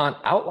 Kahn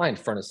outlined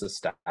Furness's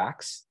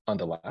stacks on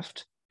the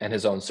left and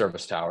his own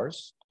service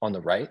towers on the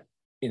right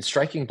in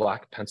striking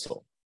black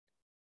pencil.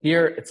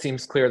 Here, it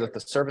seems clear that the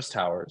service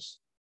towers,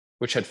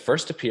 which had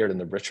first appeared in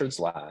the Richards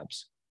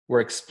Labs, were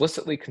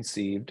explicitly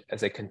conceived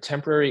as a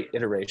contemporary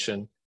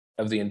iteration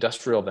of the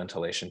industrial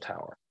ventilation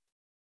tower.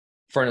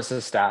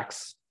 Furness's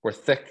stacks were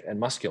thick and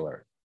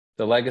muscular,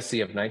 the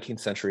legacy of 19th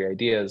century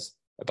ideas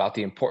about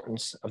the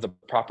importance of the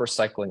proper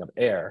cycling of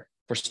air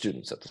for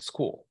students at the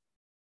school.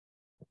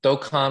 Though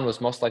Kahn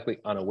was most likely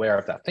unaware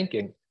of that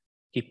thinking,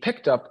 he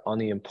picked up on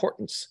the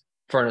importance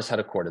Furness had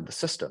accorded the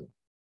system.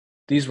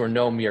 These were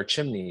no mere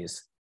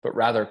chimneys, but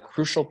rather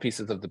crucial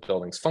pieces of the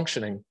building's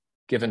functioning,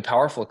 given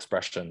powerful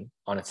expression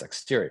on its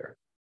exterior.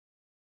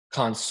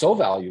 Kahn so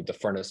valued the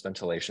furnace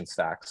ventilation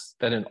stacks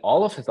that in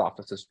all of his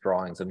office's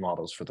drawings and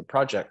models for the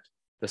project,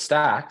 the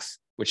stacks,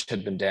 which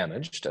had been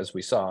damaged, as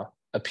we saw,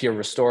 appear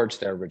restored to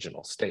their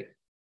original state.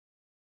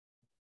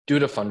 Due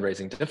to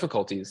fundraising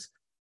difficulties,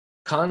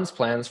 Kahn's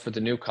plans for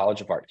the new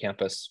College of Art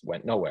campus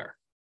went nowhere.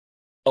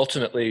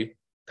 Ultimately,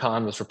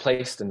 Kahn was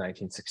replaced in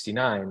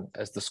 1969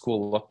 as the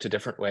school looked to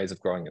different ways of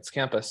growing its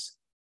campus,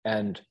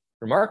 and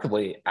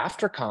remarkably,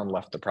 after Kahn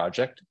left the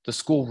project, the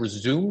school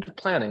resumed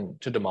planning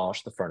to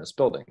demolish the furnace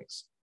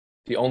buildings.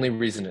 The only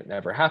reason it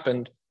never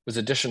happened was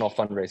additional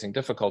fundraising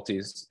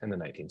difficulties in the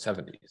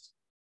 1970s.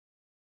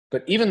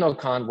 But even though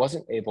Kahn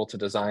wasn't able to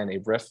design a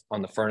riff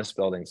on the furnace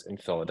buildings in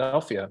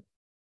Philadelphia,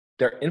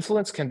 their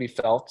influence can be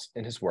felt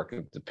in his work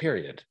of the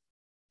period.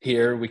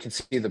 Here we can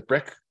see the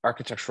brick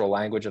architectural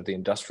language of the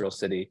industrial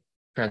city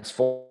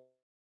transformed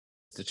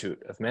the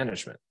Institute of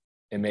Management,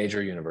 a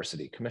major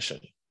university commission.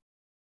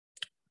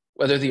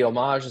 Whether the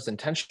homage is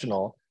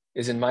intentional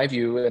is, in my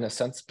view, in a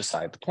sense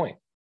beside the point.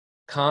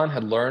 Kahn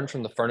had learned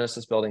from the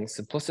furnaces building's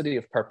simplicity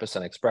of purpose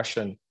and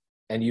expression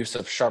and use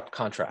of sharp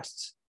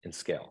contrasts in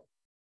scale.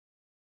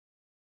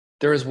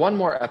 There is one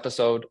more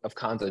episode of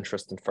Kahn's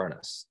interest in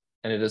furnace,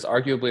 and it is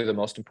arguably the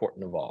most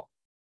important of all.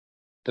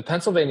 The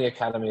Pennsylvania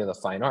Academy of the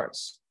Fine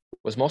Arts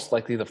was most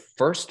likely the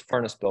first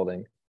furnace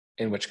building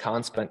in which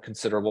Kahn spent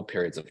considerable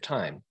periods of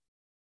time.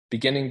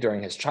 Beginning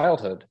during his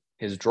childhood,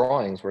 his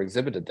drawings were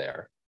exhibited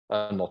there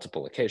on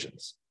multiple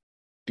occasions.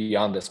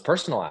 Beyond this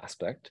personal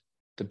aspect,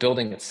 the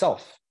building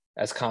itself,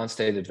 as Kahn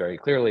stated very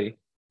clearly,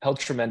 held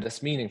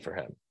tremendous meaning for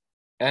him,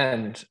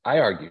 and, I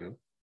argue,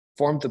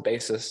 formed the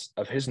basis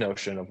of his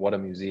notion of what a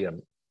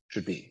museum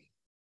should be.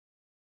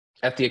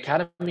 At the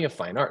Academy of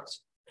Fine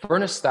Arts,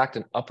 Furness stacked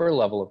an upper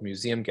level of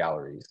museum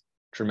galleries,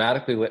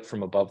 dramatically lit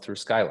from above through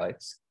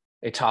skylights,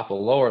 atop a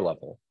lower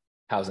level,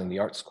 housing the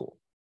art school.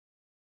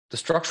 The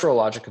structural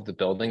logic of the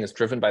building is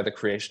driven by the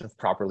creation of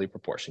properly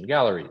proportioned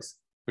galleries,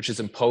 which is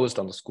imposed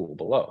on the school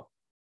below.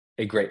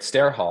 A great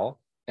stair hall,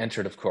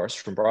 entered of course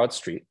from Broad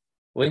Street,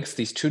 links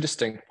these two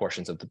distinct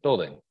portions of the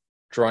building,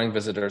 drawing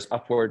visitors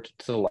upward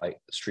to the light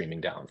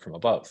streaming down from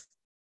above.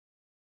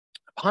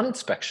 Upon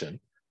inspection,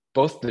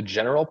 both the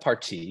general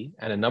partie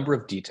and a number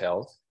of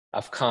details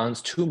of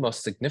Kahn's two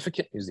most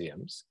significant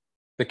museums,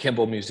 the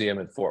Kimball Museum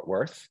in Fort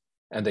Worth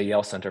and the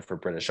Yale Center for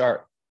British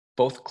Art,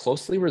 both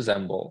closely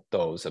resemble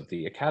those of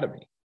the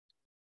Academy.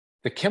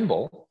 The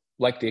Kimball,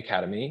 like the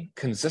Academy,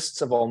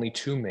 consists of only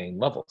two main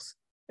levels,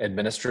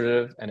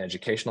 administrative and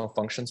educational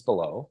functions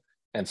below,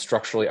 and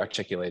structurally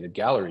articulated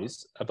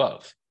galleries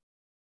above.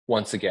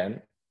 Once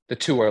again, the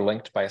two are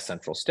linked by a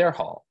central stair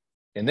hall.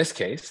 In this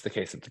case, the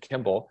case of the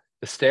Kimball,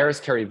 the stairs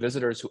carry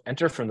visitors who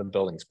enter from the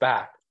building's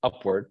back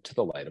upward to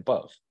the light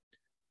above.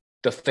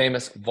 The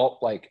famous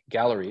vault-like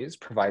galleries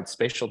provide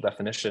spatial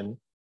definition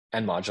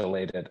and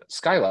modulated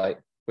skylight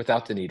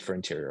without the need for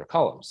interior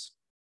columns.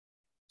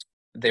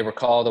 They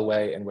recall the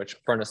way in which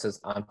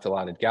Furness's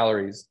enfiladed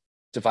galleries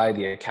divide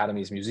the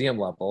Academy's museum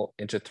level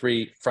into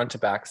three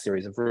front-to-back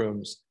series of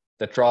rooms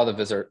that draw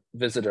the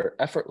visitor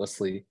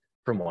effortlessly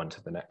from one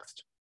to the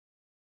next.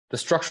 The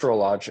structural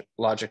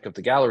logic of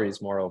the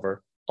galleries,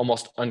 moreover,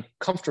 almost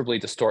uncomfortably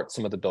distorts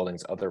some of the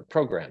building's other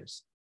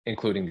programs,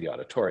 including the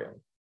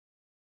auditorium.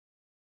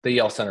 The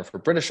Yale Center for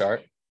British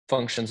Art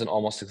functions in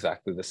almost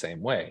exactly the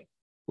same way,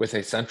 with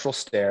a central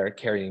stair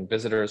carrying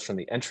visitors from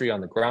the entry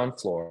on the ground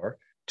floor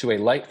to a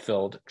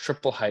light-filled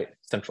triple-height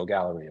central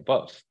gallery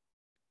above.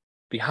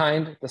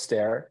 Behind the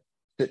stair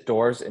sit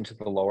doors into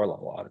the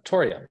lower-level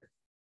auditorium,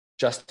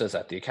 just as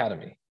at the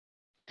Academy.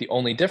 The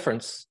only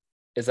difference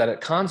is that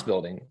at Kahn's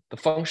building, the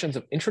functions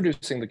of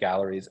introducing the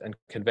galleries and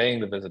conveying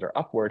the visitor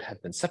upward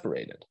have been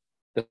separated.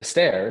 The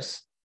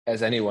stairs,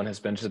 as anyone has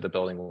been to the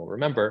building will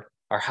remember,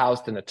 are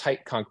housed in a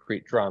tight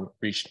concrete drum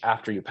reached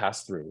after you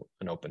pass through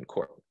an open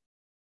court.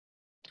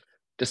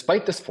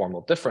 Despite this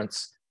formal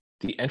difference,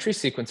 the entry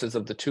sequences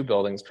of the two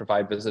buildings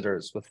provide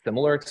visitors with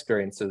similar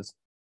experiences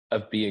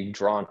of being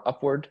drawn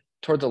upward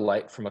toward the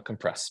light from a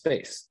compressed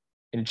space,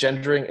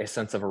 engendering a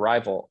sense of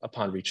arrival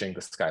upon reaching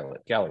the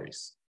skylit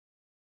galleries.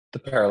 The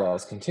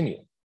parallels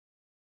continue.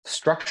 The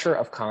structure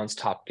of Kahn's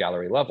top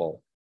gallery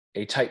level,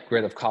 a tight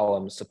grid of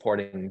columns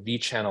supporting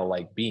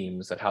V-channel-like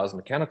beams that house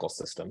mechanical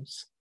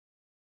systems,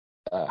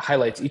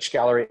 highlights each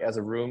gallery as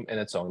a room in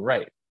its own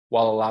right,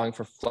 while allowing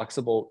for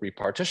flexible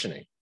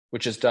repartitioning,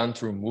 which is done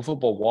through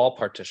movable wall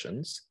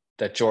partitions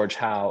that George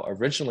Howe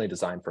originally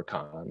designed for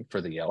Kahn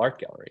for the Yale Art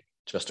Gallery,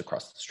 just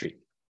across the street.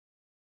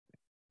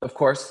 Of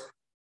course,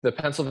 the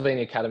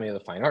Pennsylvania Academy of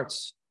the Fine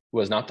Arts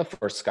was not the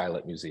first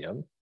skylit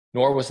museum,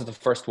 nor was it the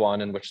first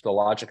one in which the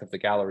logic of the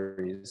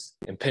galleries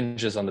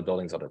impinges on the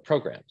building's other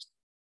programs.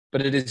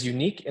 But it is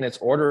unique in its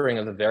ordering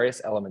of the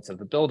various elements of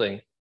the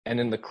building and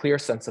in the clear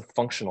sense of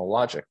functional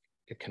logic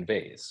it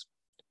conveys.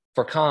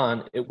 For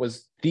Kahn, it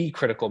was the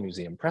critical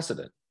museum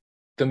precedent,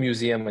 the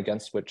museum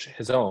against which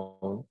his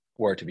own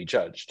were to be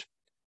judged.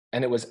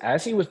 And it was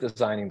as he was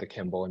designing the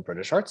Kimball and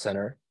British Art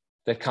Center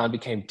that Kahn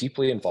became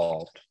deeply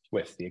involved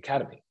with the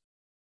Academy.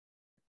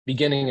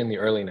 Beginning in the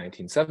early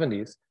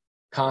 1970s,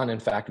 Kahn in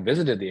fact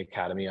visited the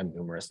Academy on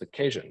numerous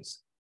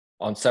occasions,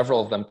 on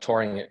several of them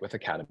touring it with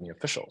Academy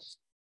officials.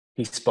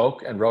 He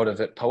spoke and wrote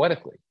of it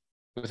poetically,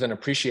 with an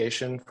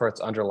appreciation for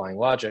its underlying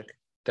logic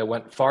that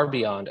went far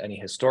beyond any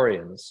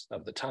historians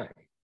of the time.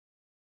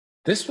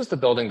 This was the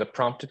building that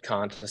prompted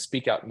Kahn to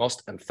speak out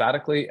most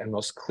emphatically and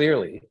most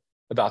clearly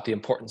about the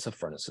importance of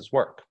Furness's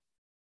work.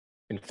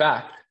 In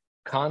fact,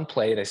 Kahn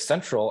played a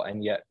central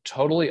and yet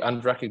totally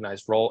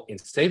unrecognized role in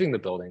saving the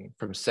building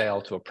from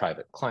sale to a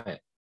private client.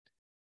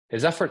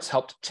 His efforts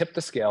helped tip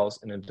the scales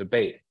in a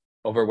debate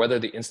over whether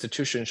the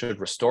institution should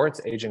restore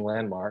its aging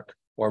landmark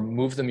or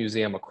move the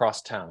museum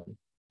across town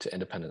to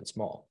Independence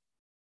Mall.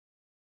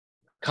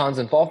 Kahn's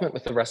involvement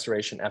with the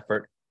restoration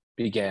effort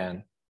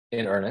began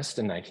in earnest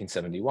in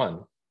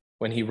 1971,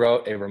 when he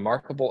wrote a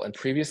remarkable and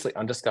previously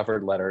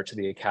undiscovered letter to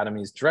the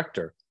Academy's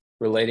director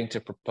relating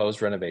to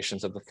proposed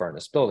renovations of the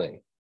Furness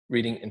building,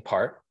 reading in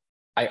part,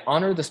 "I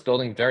honor this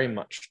building very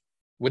much.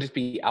 Would it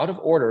be out of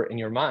order in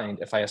your mind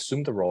if I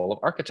assumed the role of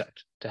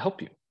architect to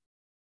help you?"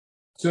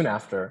 Soon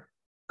after,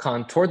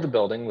 Kahn toured the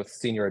building with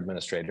senior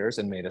administrators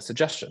and made a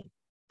suggestion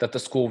that the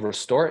school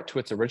restore it to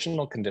its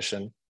original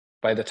condition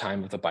by the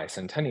time of the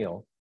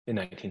bicentennial in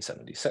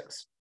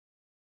 1976.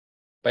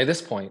 By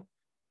this point,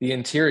 the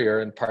interior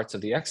and parts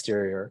of the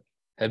exterior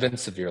had been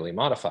severely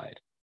modified,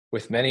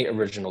 with many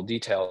original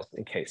details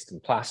encased in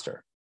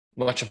plaster,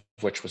 much of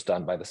which was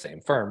done by the same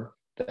firm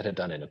that had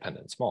done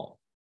Independence Mall.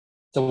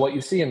 So what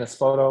you see in this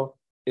photo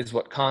is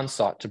what Kahn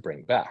sought to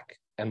bring back,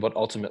 and what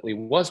ultimately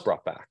was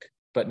brought back,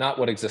 but not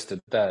what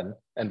existed then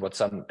and what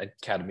some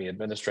Academy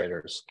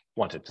administrators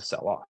wanted to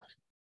sell off.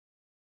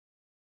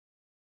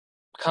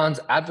 Kahn's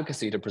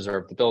advocacy to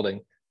preserve the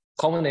building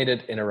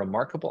culminated in a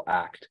remarkable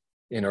act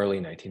in early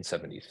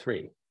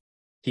 1973.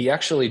 He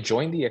actually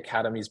joined the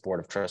Academy's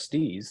Board of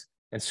Trustees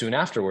and soon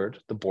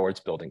afterward, the board's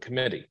building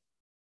committee.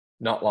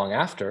 Not long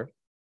after,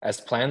 as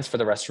plans for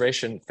the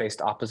restoration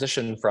faced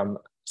opposition from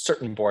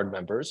certain board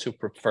members who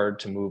preferred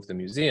to move the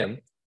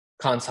museum,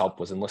 Kahn's help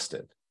was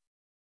enlisted.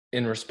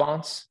 In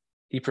response,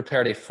 he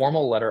prepared a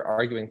formal letter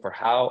arguing for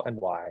how and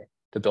why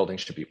the building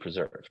should be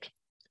preserved.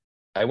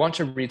 I want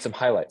to read some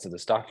highlights of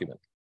this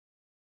document.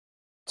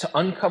 "To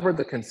uncover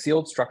the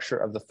concealed structure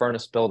of the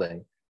Furness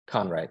building,"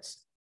 Kahn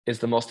writes, "is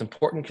the most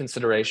important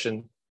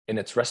consideration in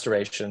its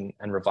restoration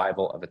and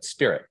revival of its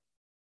spirit.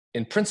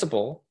 In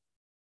principle,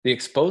 the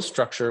exposed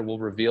structure will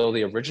reveal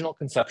the original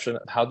conception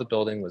of how the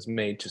building was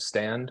made to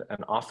stand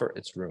and offer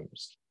its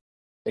rooms.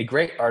 A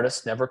great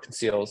artist never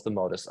conceals the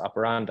modus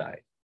operandi.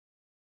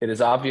 It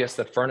is obvious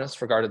that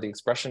Furness regarded the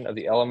expression of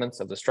the elements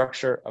of the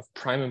structure of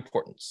prime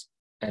importance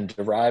and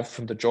derived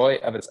from the joy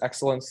of its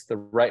excellence the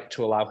right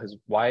to allow his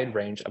wide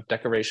range of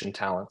decoration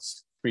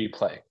talents free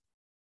play.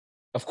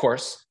 Of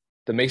course,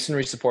 the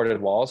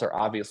masonry-supported walls are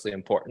obviously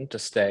important to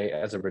stay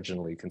as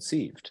originally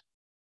conceived.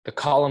 The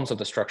columns of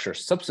the structure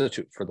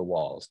substitute for the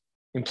walls,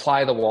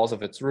 imply the walls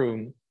of its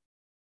rooms,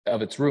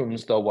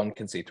 though one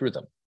can see through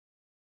them.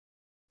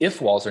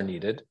 If walls are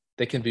needed,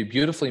 they can be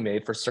beautifully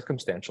made for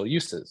circumstantial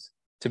uses,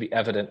 to be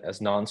evident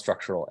as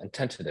non-structural and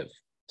tentative,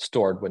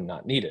 stored when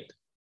not needed."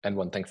 And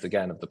one thinks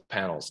again of the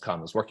panels Kahn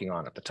was working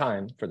on at the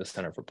time for the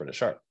Center for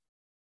British Art.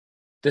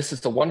 "This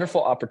is a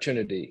wonderful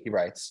opportunity," he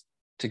writes,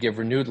 "to give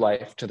renewed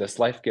life to this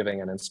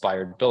life-giving and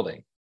inspired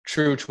building,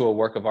 true to a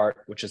work of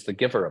art which is the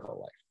giver of a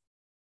life.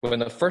 When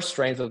the first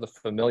strains of the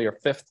familiar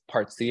fifth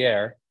parts the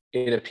air,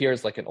 it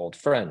appears like an old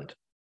friend,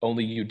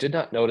 only you did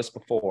not notice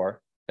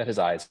before that his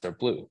eyes are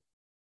blue.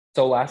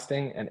 So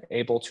lasting and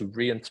able to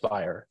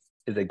re-inspire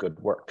is a good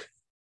work.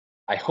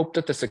 I hope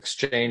that this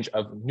exchange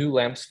of new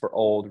lamps for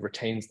old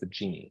retains the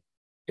genie.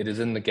 It is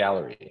in the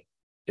gallery.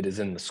 It is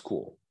in the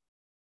school."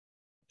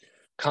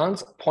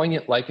 Kahn's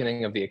poignant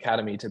likening of the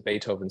Academy to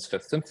Beethoven's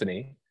Fifth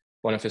Symphony,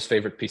 one of his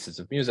favorite pieces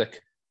of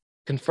music,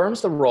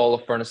 confirms the role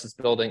of Furness's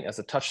building as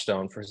a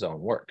touchstone for his own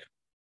work.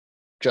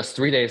 Just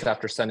 3 days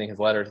after sending his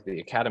letter to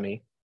the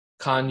Academy,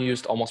 Kahn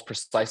used almost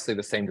precisely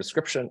the same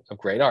description of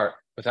great art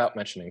without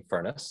mentioning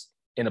Furness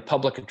in a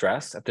public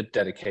address at the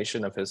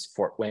dedication of his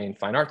Fort Wayne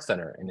Fine Arts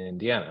Center in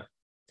Indiana,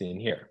 seen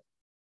here.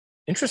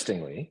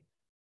 Interestingly,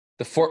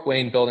 the Fort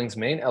Wayne building's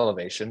main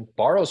elevation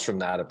borrows from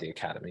that of the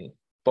Academy,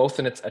 both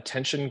in its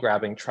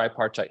attention-grabbing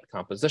tripartite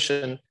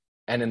composition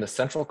and in the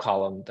central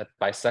column that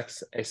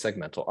bisects a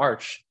segmental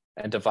arch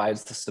and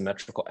divides the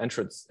symmetrical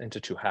entrance into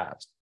two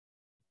halves.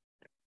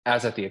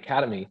 As at the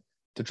Academy,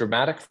 the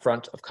dramatic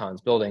front of Kahn's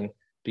building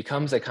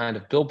becomes a kind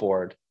of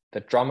billboard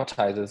that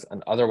dramatizes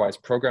an otherwise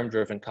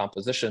program-driven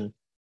composition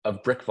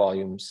of brick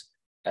volumes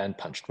and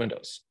punched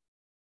windows.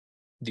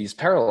 These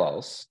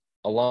parallels,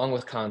 along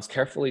with Kahn's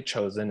carefully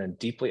chosen and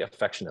deeply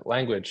affectionate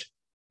language,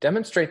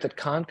 demonstrate that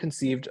Kahn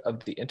conceived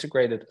of the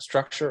integrated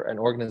structure and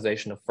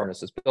organization of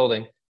Furness's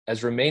building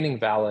as remaining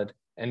valid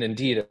and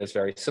indeed as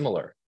very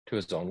similar to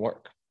his own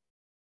work.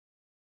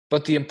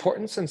 But the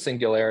importance and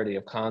singularity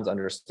of Kahn's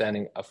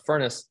understanding of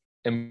Furness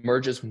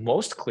emerges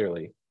most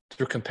clearly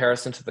through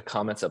comparison to the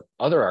comments of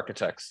other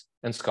architects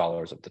and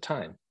scholars of the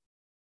time.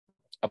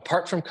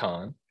 Apart from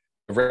Kahn,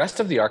 the rest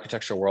of the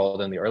architecture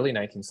world in the early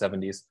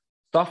 1970s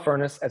saw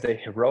Furness as a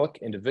heroic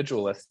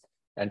individualist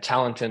and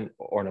talented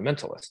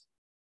ornamentalist,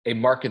 a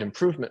marked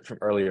improvement from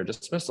earlier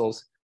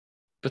dismissals,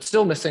 but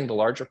still missing the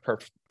larger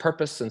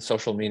purpose and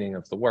social meaning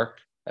of the work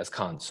as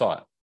Kahn saw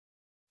it.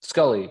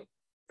 Scully,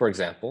 for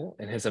example,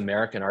 in his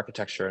American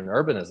Architecture and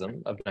Urbanism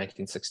of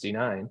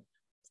 1969,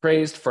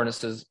 praised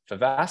Furness's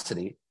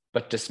vivacity,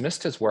 but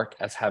dismissed his work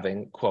as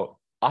having, quote,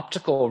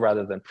 optical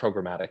rather than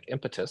programmatic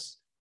impetus,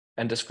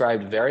 and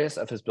described various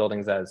of his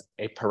buildings as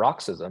a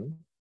paroxysm,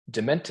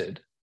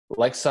 demented,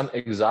 like some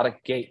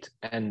exotic gait,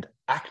 and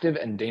active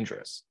and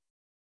dangerous.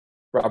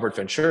 Robert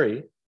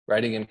Venturi,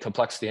 writing in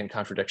Complexity and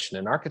Contradiction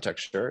in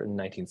Architecture in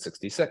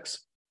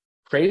 1966,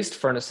 praised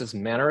Furness's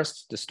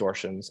mannerist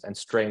distortions and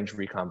strange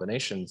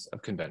recombinations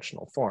of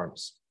conventional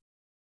forms.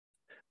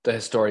 The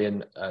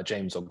historian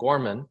James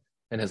O'Gorman,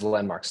 in his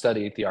landmark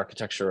study, The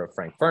Architecture of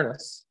Frank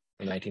Furness,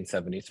 in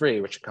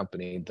 1973, which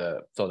accompanied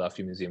the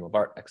Philadelphia Museum of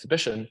Art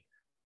exhibition,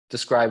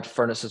 described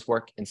Furness's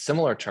work in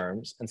similar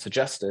terms and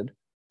suggested,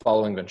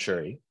 following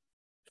Venturi,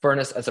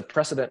 Furness as a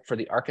precedent for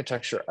the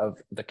architecture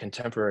of the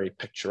contemporary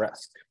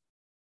picturesque.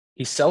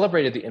 He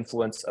celebrated the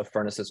influence of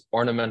Furness's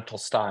ornamental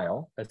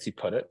style, as he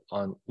put it,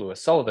 on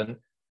Louis Sullivan,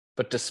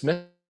 but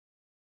dismissed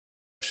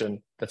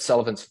that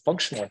Sullivan's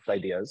functionalist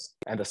ideas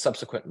and the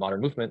subsequent modern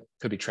movement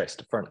could be traced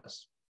to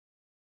Furness.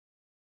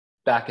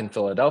 Back in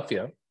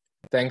Philadelphia,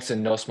 thanks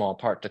in no small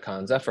part to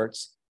Kahn's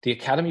efforts, the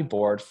Academy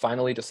Board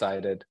finally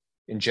decided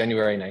in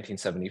January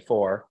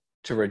 1974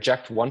 to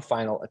reject one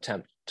final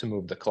attempt to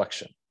move the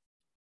collection.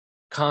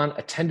 Kahn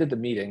attended the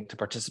meeting to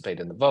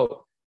participate in the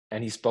vote,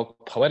 and he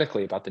spoke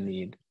poetically about the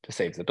need to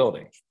save the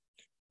building.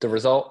 The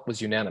result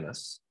was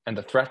unanimous, and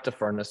the threat to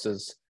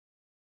Furness's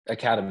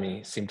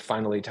Academy seemed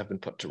finally to have been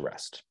put to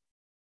rest.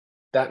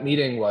 That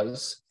meeting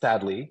was,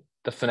 sadly,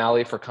 the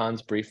finale for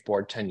Kahn's brief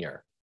board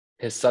tenure.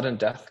 His sudden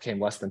death came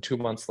less than 2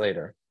 months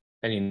later,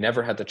 and he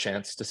never had the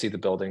chance to see the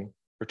building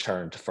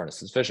return to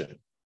Furness's vision.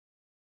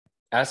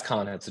 As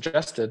Kahn had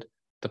suggested,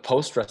 the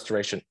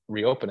post-restoration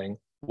reopening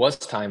was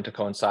timed to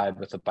coincide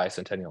with the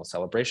bicentennial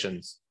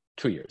celebrations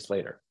 2 years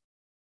later.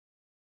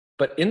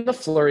 But in the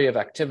flurry of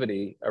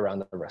activity around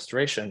the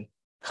restoration,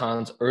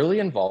 Kahn's early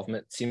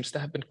involvement seems to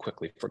have been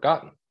quickly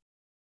forgotten.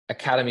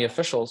 Academy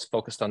officials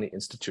focused on the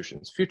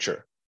institution's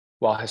future,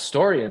 while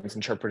historians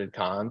interpreted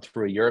Kahn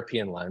through a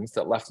European lens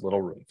that left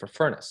little room for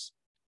Furness.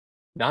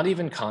 Not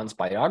even Kahn's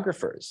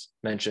biographers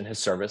mention his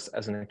service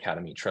as an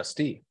Academy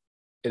trustee.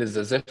 It is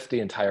as if the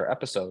entire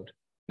episode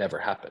never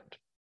happened.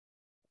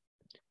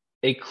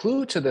 A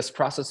clue to this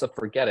process of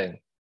forgetting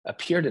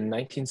appeared in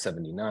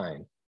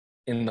 1979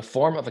 in the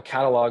form of a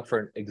catalog for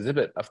an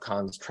exhibit of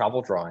Kahn's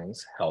travel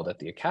drawings held at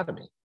the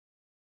Academy.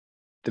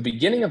 The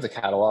beginning of the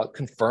catalog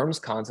confirms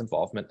Kahn's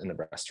involvement in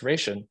the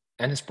restoration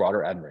and his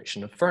broader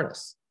admiration of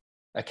Furness.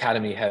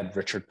 Academy head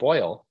Richard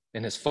Boyle,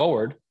 in his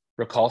foreword,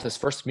 recalled his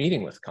first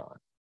meeting with Kahn.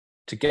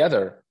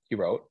 Together, he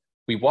wrote,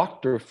 "We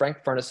walked through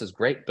Frank Furness's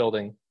great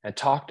building and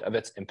talked of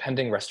its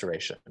impending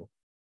restoration.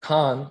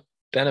 Kahn,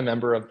 then a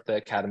member of the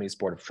Academy's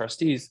Board of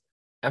Trustees,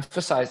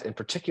 emphasized in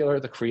particular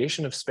the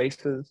creation of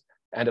spaces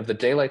and of the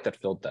daylight that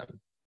filled them.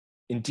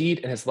 Indeed,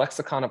 in his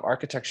lexicon of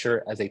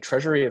architecture as a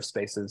treasury of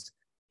spaces,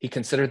 he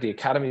considered the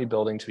Academy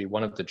building to be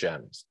one of the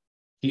gems.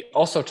 He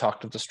also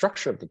talked of the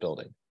structure of the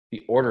building,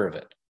 the order of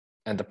it,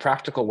 and the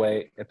practical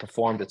way it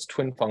performed its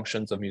twin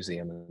functions of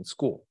museum and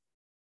school."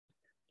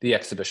 The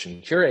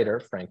exhibition curator,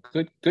 Frank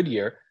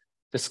Goodyear,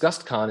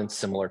 discussed Kahn in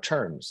similar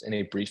terms in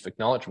a brief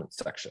acknowledgement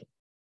section.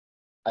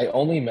 "I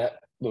only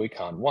met Louis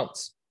Kahn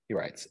once," he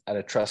writes, "at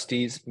a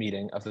trustees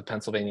meeting of the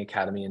Pennsylvania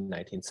Academy in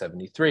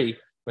 1973,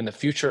 when the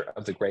future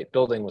of the great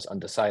building was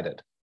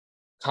undecided.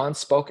 Kahn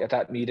spoke at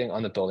that meeting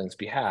on the building's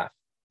behalf,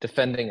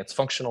 defending its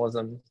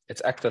functionalism,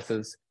 its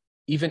excesses,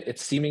 even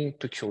its seeming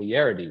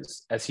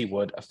peculiarities, as he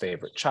would a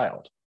favorite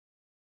child."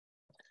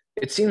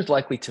 It seems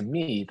likely to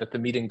me that the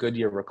meeting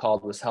Goodyear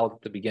recalled was held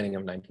at the beginning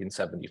of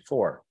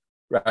 1974,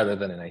 rather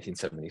than in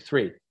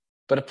 1973.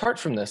 But apart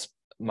from this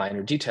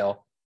minor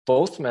detail,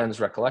 both men's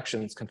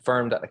recollections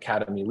confirm that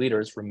Academy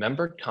leaders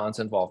remembered Kahn's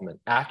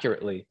involvement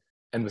accurately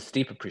and with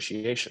deep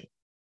appreciation.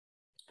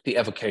 The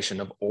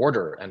evocation of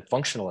order and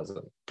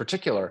functionalism, in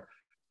particular,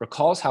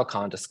 recalls how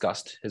Kahn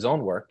discussed his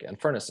own work and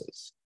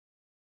Furness's.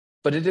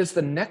 But it is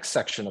the next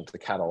section of the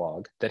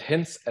catalog that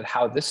hints at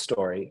how this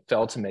story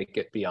failed to make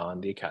it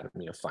beyond the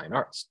Academy of Fine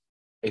Arts.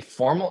 A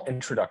formal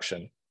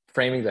introduction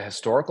framing the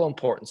historical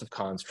importance of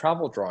Kahn's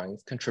travel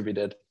drawings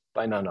contributed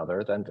by none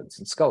other than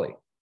Vincent Scully.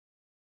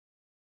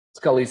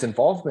 Scully's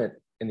involvement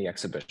in the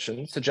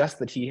exhibition suggests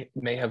that he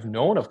may have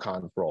known of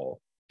Kahn's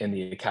role in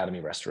the Academy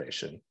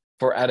restoration,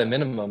 for at a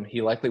minimum,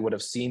 he likely would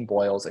have seen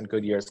Boyle's and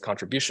Goodyear's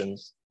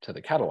contributions to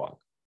the catalog.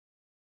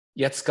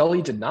 Yet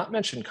Scully did not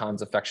mention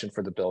Kahn's affection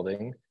for the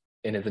building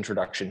in his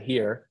introduction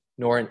here,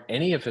 nor in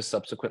any of his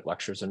subsequent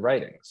lectures and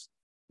writings,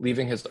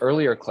 leaving his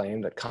earlier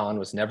claim that Kahn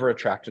was never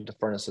attracted to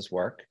Furness's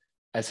work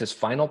as his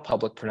final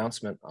public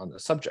pronouncement on the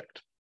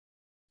subject.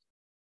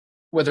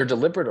 Whether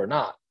deliberate or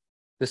not,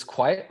 this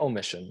quiet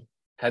omission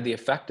had the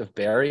effect of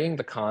burying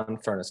the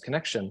Kahn-Furness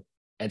connection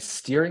and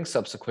steering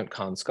subsequent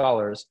Kahn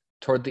scholars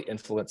toward the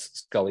influence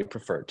Scully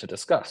preferred to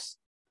discuss,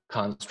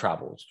 Kahn's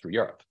travels through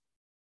Europe.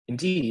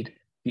 Indeed,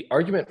 the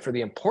argument for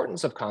the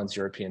importance of Kahn's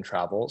European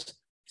travels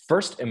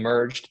first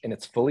emerged in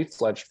its fully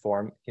fledged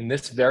form in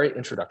this very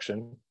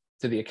introduction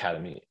to the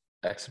Academy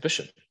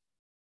exhibition.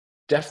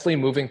 Deftly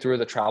moving through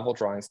the travel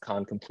drawings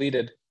Kahn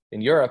completed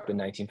in Europe in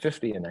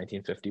 1950 and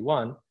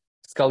 1951,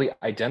 Scully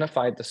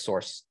identified the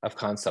source of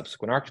Kahn's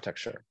subsequent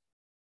architecture,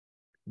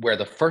 where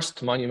the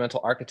first monumental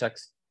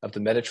architects of the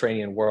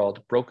Mediterranean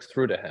world broke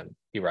through to him,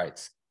 he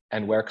writes,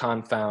 and where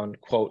Kahn found,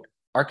 quote,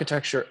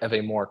 architecture of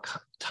a more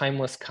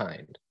timeless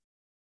kind.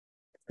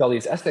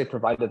 Scully's essay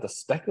provided the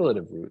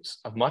speculative roots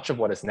of much of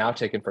what is now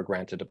taken for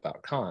granted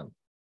about Kahn,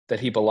 that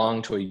he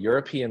belonged to a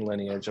European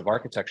lineage of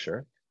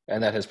architecture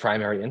and that his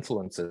primary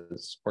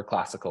influences were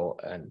classical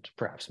and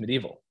perhaps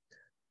medieval.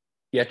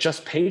 Yet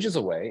just pages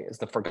away is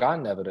the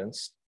forgotten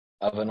evidence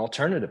of an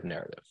alternative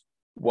narrative,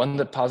 one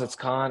that posits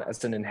Kahn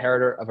as an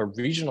inheritor of a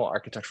regional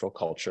architectural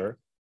culture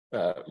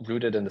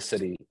rooted in the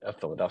city of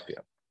Philadelphia.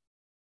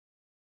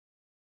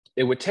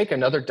 It would take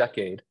another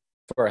decade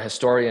for a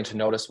historian to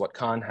notice what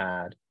Kahn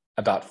had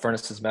about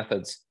Furness's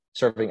methods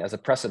serving as a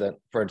precedent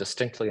for a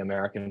distinctly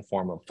American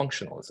form of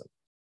functionalism.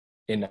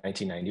 In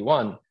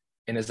 1991,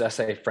 in his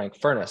essay, Frank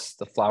Furness,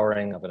 The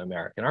Flowering of an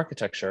American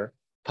Architecture,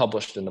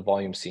 published in the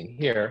volume seen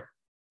here,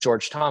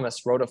 George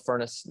Thomas wrote of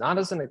Furness not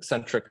as an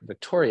eccentric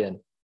Victorian,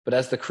 but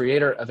as the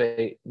creator of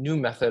a new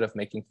method of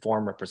making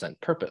form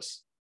represent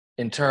purpose,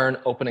 in turn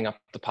opening up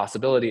the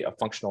possibility of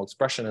functional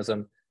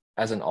expressionism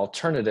as an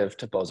alternative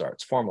to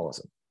Beaux-Arts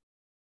formalism.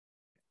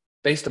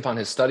 Based upon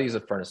his studies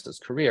of Furness's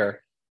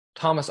career,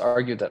 Thomas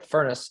argued that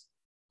Furness,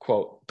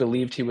 quote,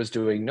 believed he was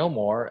doing no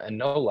more and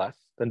no less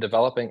than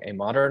developing a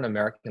modern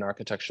American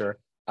architecture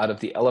out of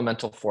the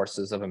elemental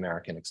forces of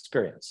American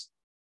experience.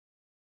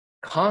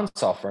 Kahn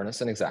saw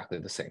Furness in exactly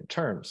the same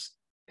terms.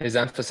 His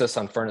emphasis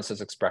on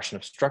Furness's expression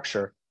of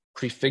structure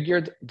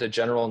prefigured the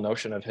general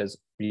notion of his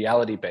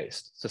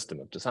reality-based system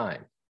of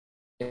design.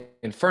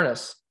 In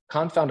Furness,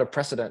 Kahn found a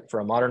precedent for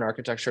a modern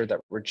architecture that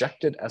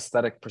rejected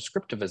aesthetic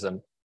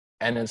prescriptivism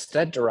and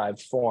instead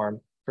derived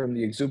form from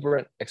the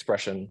exuberant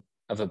expression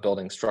of a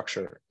building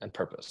structure and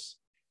purpose.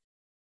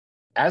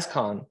 As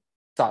Kahn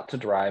sought to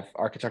derive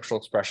architectural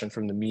expression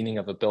from the meaning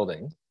of a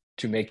building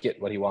to make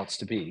it what he wants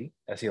to be,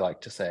 as he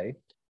liked to say,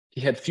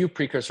 he had few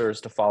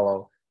precursors to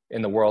follow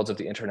in the worlds of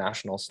the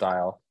international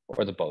style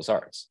or the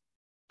Beaux-Arts.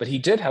 But he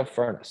did have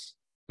Furness,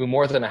 who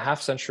more than a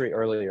half century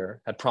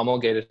earlier had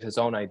promulgated his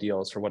own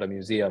ideals for what a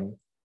museum,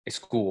 a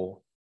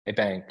school, a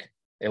bank,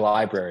 a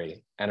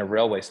library, and a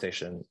railway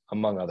station,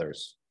 among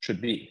others,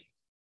 should be.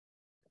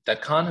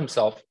 That Kahn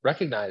himself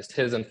recognized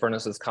his and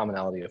Furness's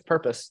commonality of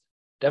purpose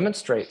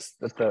demonstrates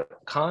that the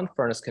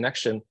Kahn-Furness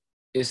connection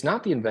is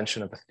not the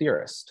invention of a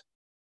theorist.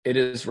 It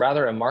is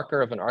rather a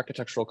marker of an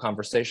architectural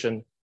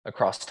conversation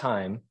across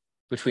time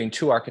between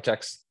two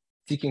architects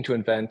seeking to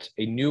invent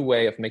a new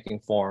way of making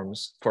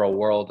forms for a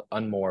world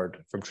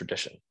unmoored from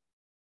tradition.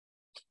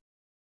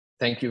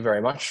 Thank you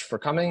very much for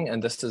coming.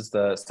 And this is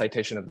the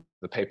citation of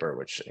the paper,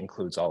 which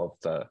includes all of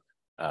the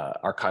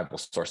archival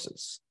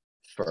sources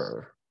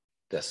for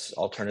this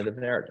alternative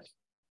narrative.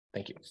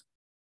 Thank you.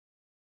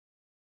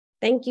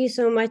 Thank you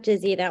so much,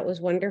 Izzy. That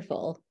was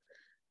wonderful.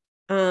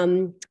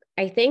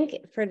 I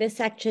think for this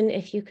section,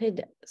 if you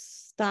could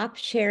stop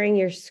sharing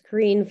your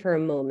screen for a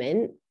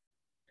moment,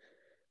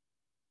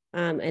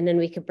 and then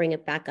we could bring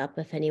it back up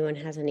if anyone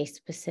has any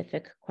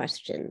specific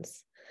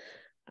questions.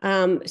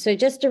 So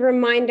just a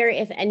reminder,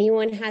 if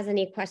anyone has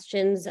any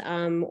questions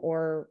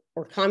or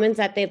comments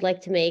that they'd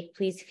like to make,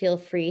 please feel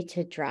free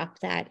to drop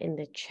that in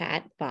the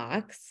chat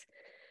box.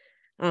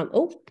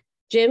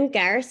 Jim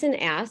Garrison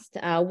asked,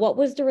 what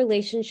was the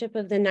relationship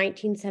of the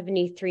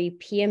 1973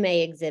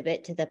 PMA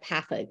exhibit to the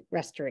PAFA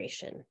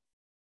restoration?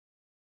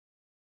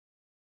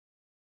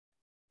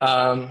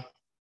 That's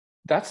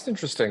an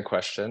interesting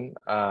question.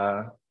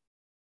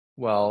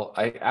 Well,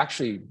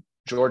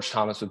 George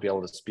Thomas would be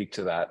able to speak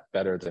to that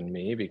better than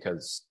me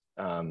because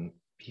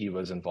he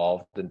was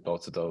involved in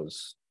both of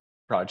those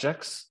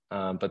projects.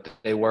 But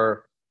it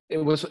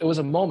was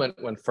a moment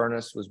when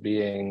Furness was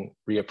being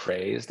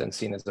reappraised and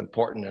seen as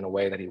important in a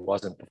way that he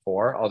wasn't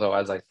before. Although,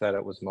 as I said,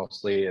 it was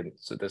mostly in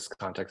this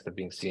context of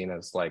being seen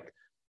as like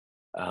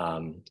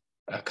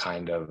a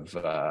kind of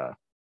a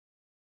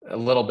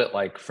little bit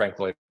like Frank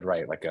Lloyd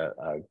Wright, like a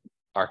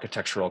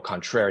architectural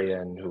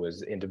contrarian who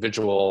was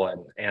individual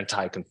and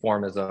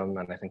anti-conformism,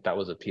 and I think that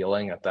was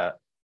appealing at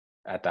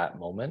that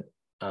moment.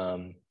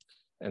 And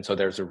so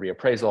there's a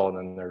reappraisal, and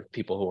then there's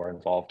people who are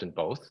involved in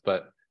both.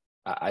 But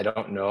I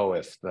don't know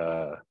if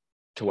to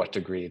what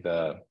degree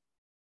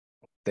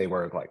they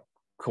were like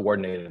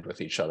coordinated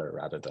with each other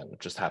rather than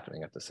just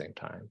happening at the same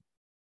time.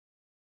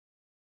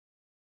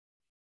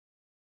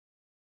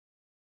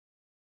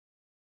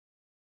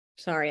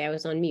 Sorry, I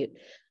was on mute.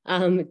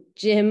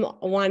 Jim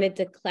wanted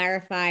to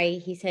clarify.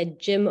 He said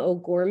Jim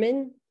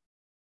O'Gorman?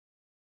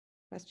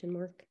 Question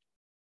mark.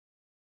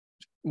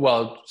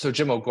 Well, so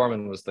Jim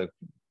O'Gorman was the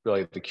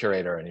really the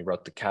curator, and he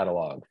wrote the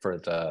catalog for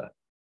the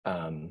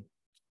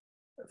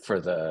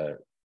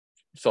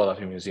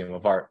Philadelphia Museum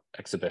of Art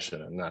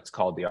exhibition, and that's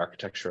called The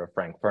Architecture of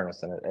Frank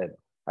Furness. And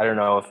I don't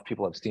know if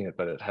people have seen it,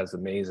 but it has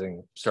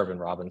amazing Servan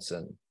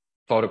Robinson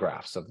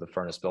photographs of the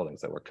Furness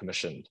buildings that were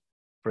commissioned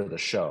for the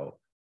show.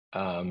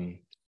 I'm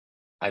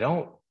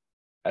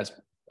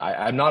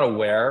not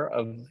aware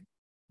of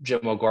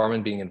Jim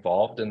O'Gorman being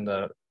involved in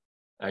the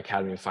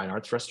Academy of Fine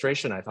Arts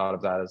restoration. I thought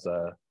of that as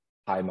a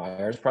Hy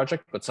Myers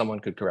project, but someone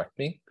could correct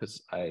me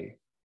because I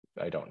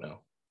don't know.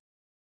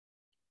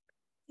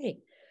 Hey,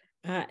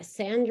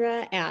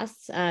 Sandra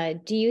asks,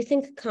 do you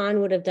think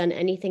Kahn would have done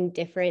anything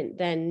different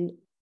than,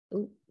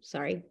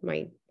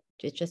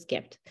 it just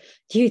skipped.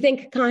 Do you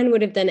think Kahn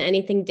would have done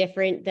anything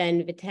different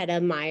than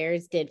Vitetta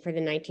Myers did for the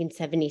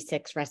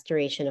 1976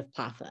 restoration of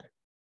Paffa?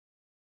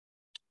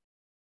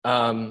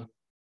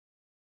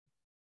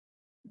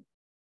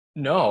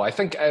 No, I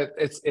think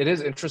it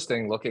is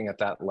interesting looking at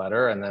that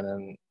letter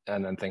and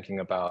then thinking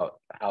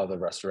about how the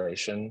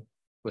restoration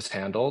was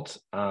handled.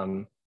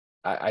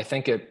 I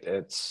think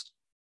it's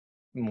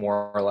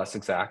more or less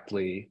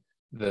exactly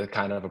the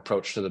kind of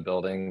approach to the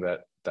building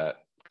that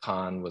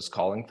Kahn was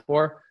calling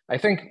for. I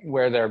think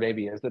where there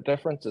maybe is the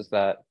difference is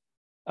that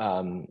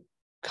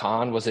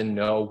Kahn was in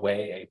no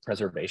way a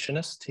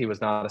preservationist. He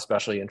was not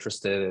especially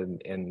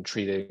interested in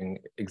treating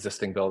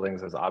existing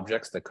buildings as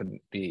objects that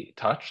couldn't be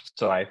touched.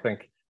 So I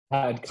think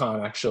had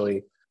Kahn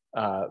actually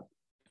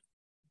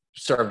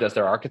served as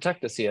their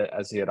architect, as he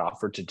had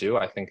offered to do,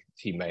 I think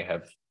he may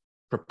have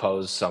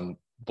proposed some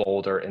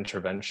bolder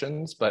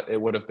interventions, but it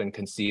would have been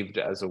conceived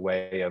as a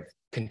way of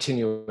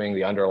continuing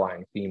the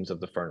underlying themes of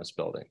the Furness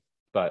building.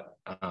 But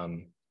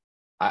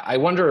I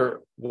wonder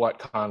what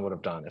Kahn would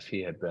have done if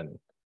he had been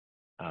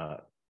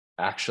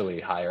actually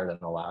hired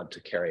and allowed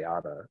to carry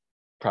out a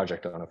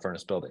project on a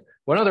Furness building.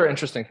 One other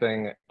interesting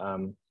thing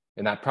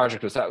in that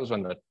project was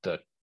when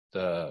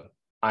the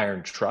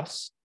iron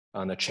truss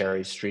on the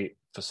Cherry Street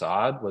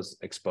facade was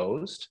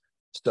exposed.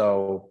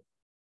 So,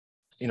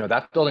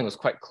 that building was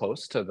quite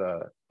close to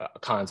the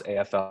Kahn's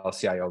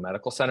AFL-CIO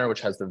Medical Center,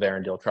 which has the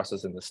Varendale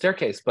trusses in the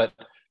staircase. But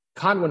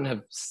Kahn wouldn't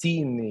have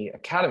seen the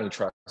Academy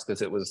truss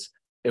because it was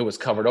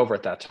covered over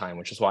at that time,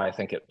 which is why I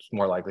think it's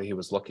more likely he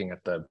was looking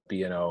at the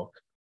B&O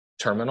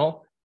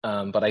terminal.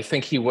 But I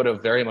think he would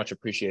have very much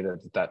appreciated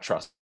that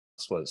truss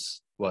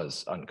was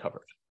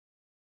uncovered.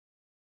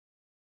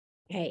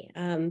 Okay,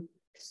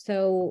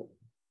 so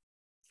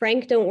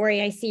Frank, don't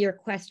worry, I see your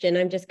question.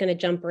 I'm just going to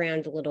jump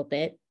around a little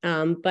bit.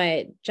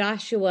 But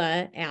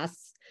Joshua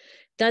asks,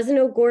 doesn't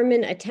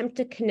O'Gorman attempt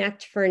to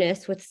connect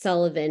Furness with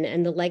Sullivan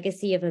and the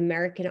legacy of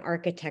American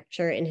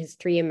architecture in his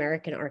Three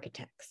American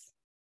Architects?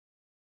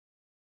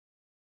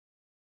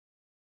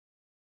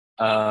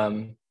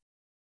 That's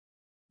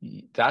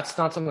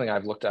not something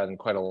I've looked at in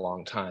quite a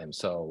long time,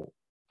 so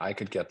I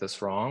could get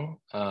this wrong.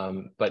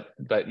 But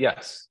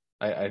yes,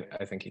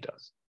 I think he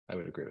does. I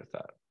would agree with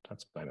that.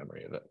 That's my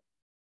memory of it.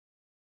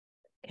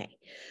 Okay.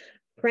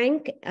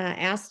 Frank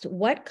asked,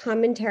 what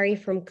commentary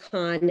from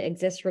Kahn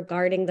exists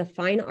regarding the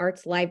Fine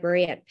Arts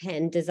Library at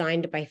Penn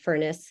designed by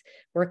Furness,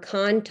 where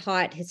Kahn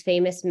taught his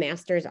famous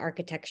master's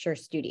architecture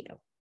studio?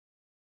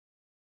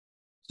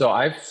 So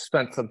I've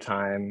spent some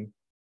time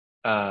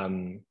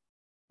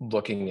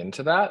looking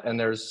into that, and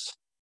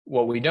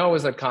what we know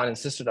is that Kahn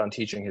insisted on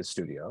teaching his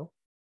studio.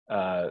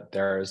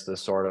 There's the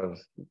sort of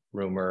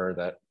rumor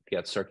that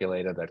gets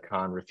circulated that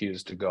Kahn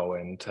refused to go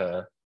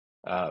into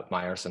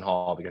Meyerson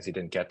Hall because he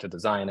didn't get to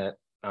design it.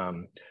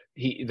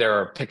 There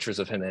are pictures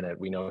of him in it.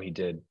 We know he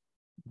did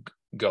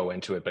go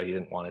into it, but he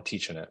didn't want to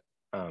teach in it.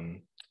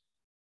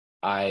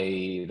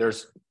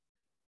 There's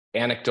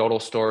anecdotal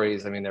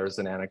stories. I mean, there was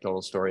an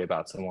anecdotal story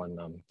about someone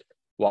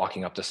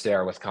walking up the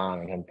stair with Kahn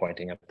and him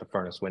pointing at the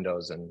Furness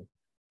windows and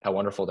how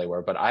wonderful they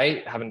were. But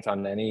I haven't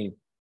found any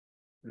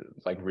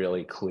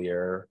really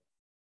clear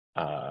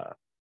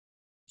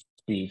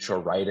speech or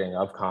writing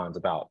of Kahn's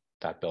about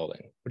that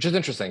building, which is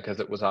interesting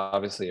because it was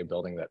obviously a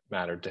building that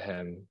mattered to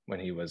him when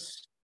he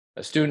was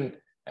a student,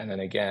 and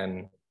then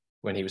again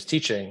when he was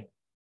teaching.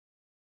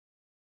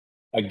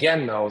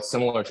 Again, though,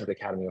 similar to the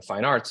Academy of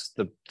Fine Arts,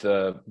 the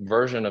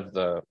version of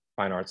the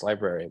Fine Arts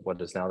Library, what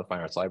is now the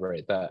Fine Arts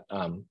Library, that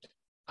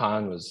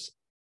Kahn was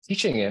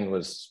teaching in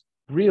was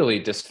really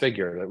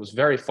disfigured. It was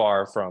very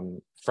far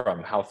from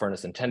how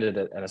Furness intended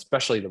it, and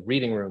especially the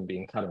reading room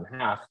being cut in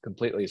half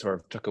completely sort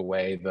of took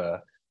away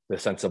the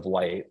sense of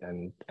light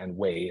and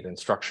weight and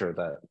structure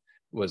that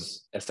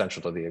was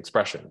essential to the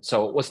expression.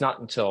 So it was not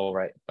until,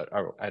 but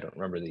I don't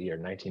remember the year,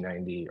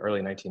 1990,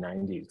 early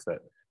 1990s,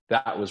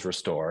 that was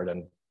restored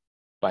and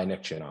by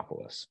Nick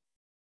Giannopoulos.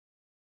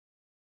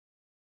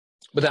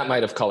 But that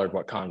might have colored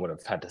what Kahn would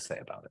have had to say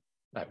about it,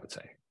 I would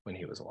say, when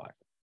he was alive.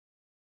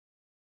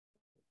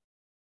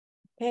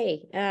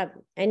 Okay,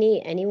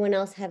 anyone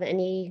else have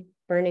any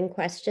burning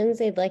questions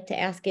they'd like to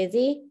ask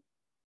Izzy?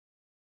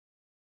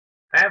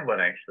 I have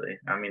one, actually.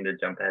 I mean to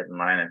jump ahead in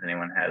line if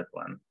anyone has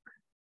one.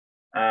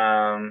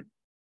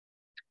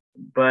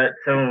 But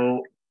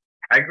so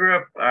I grew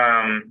up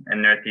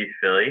in Northeast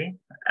Philly,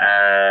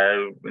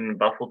 in the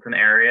Bustleton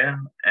area,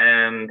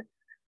 and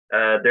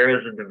there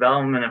was a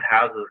development of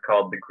houses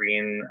called the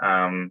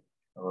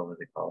what was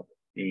it called?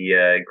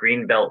 The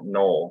Greenbelt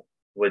Knoll,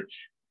 which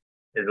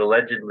is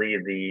allegedly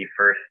the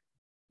first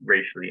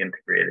racially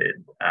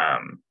integrated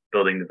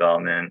building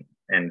development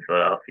in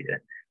Philadelphia.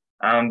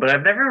 But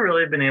I've never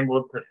really been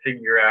able to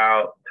figure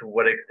out to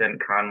what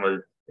extent Kahn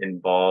was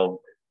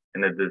involved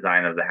in the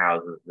design of the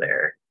houses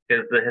there.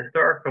 Because the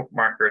historical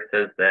marker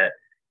says that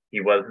he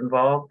was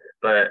involved,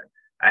 but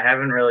I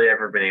haven't really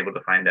ever been able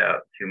to find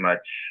out too much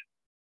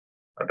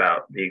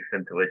about the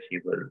extent to which he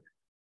was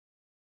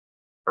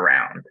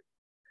around.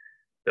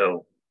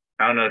 So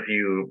I don't know if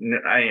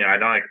I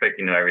don't expect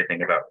you know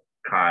everything about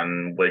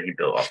Kahn, what he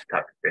built off the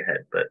top of your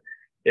head, but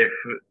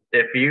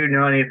if you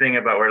know anything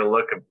about where to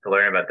look to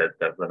learn about that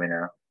stuff, let me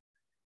know.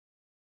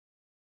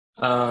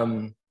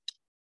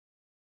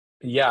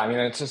 Yeah, I mean,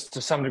 it's just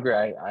to some degree,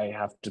 I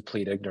have to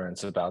plead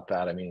ignorance about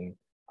that. I mean,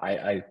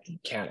 I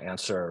can't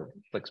answer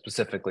like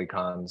specifically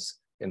Kahn's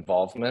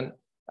involvement.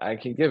 I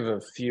can give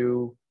a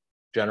few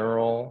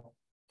general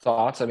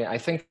thoughts. I mean, I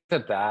think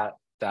that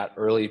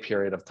early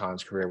period of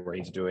Kahn's career where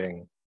he's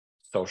doing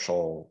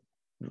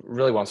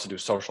really wants to do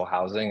social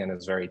housing and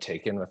is very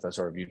taken with the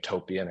sort of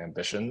utopian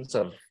ambitions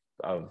of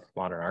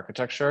modern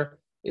architecture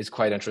is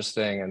quite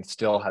interesting and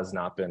still has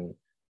not been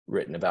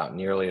written about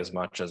nearly as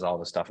much as all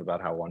the stuff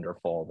about how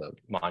wonderful the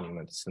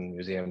monuments and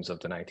museums of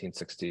the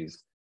 1960s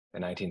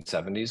and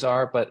 1970s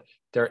are. But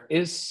there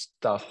is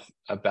stuff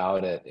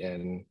about it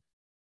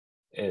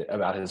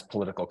about his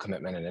political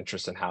commitment and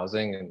interest in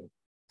housing in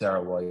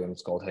Sarah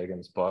Williams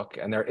Goldhagen's book.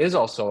 And there is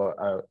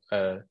also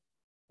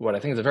what I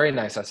think is a very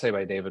nice essay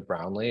by David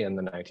Brownlee in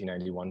the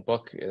 1991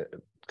 book,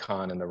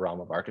 Kahn in the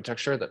Realm of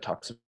Architecture, that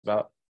talks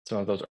about some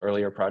of those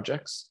earlier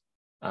projects.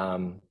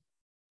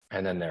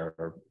 And then there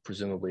are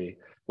presumably,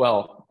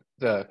 well,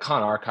 the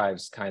Kahn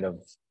archives kind of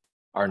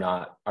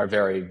are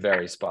very,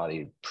 very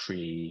spotty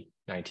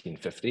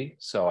pre-1950.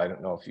 So I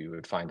don't know if you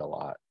would find a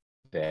lot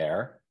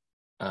there.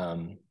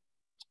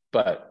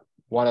 But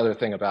one other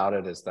thing about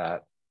it is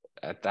that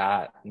at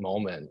that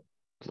moment,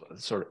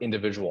 sort of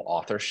individual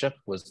authorship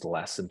was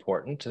less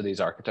important to these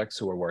architects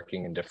who were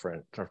working in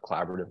different sort of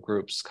collaborative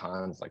groups.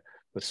 Kahn's like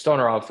with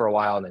Stonerov for a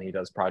while, and then he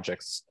does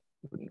projects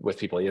with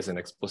people he isn't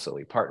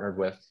explicitly partnered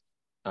with.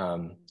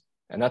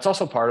 And that's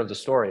also part of the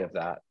story of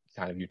that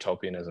kind of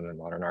utopianism in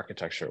modern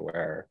architecture,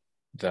 where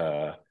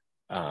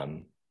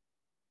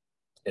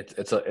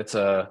it's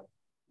a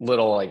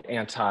little like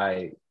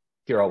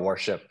anti-hero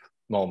worship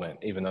moment,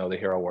 even though the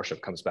hero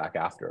worship comes back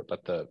after.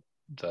 But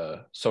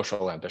the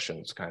social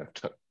ambitions kind of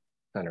took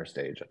center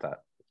stage at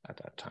that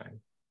time.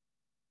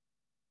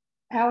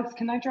 Alex,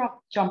 can I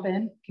jump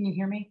in? Can you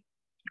hear me?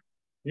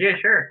 Yeah,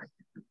 sure.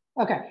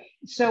 Okay,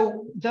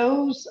 so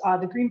those,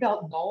 the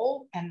Greenbelt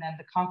Knoll and then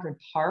the Concord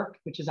Park,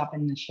 which is up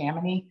in the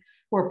Chamonix,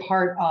 were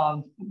part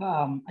of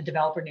a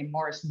developer named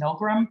Morris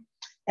Milgram,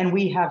 and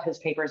we have his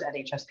papers at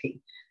HSP,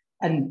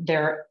 and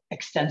they're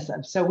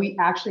extensive. So we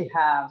actually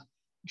have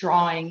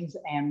drawings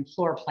and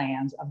floor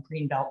plans of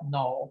Greenbelt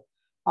Knoll,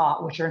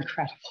 which are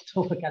incredible to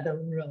look at. They're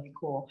really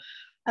cool.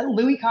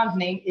 Louis Kahn's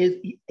name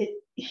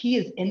he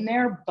is in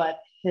there, but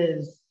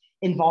his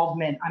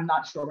involvement, I'm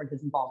not sure what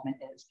his involvement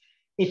is.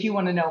 If you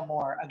want to know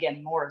more,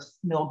 again, Morris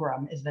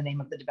Milgram is the name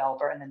of the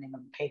developer and the name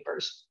of the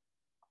papers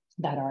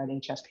that are at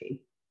HSP.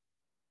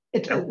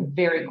 It's a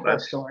very cool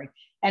story.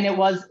 And it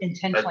was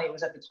intentionally, it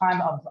was at the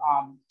time of,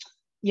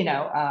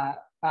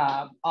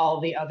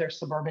 all the other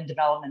suburban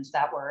developments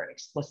that were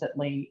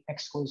explicitly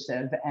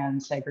exclusive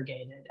and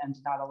segregated and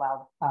did not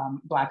allow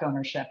Black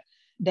ownership.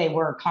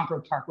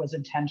 Concord Park was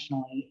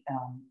intentionally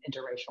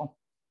interracial.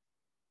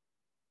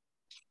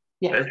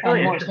 Yeah, that's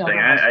really interesting.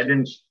 I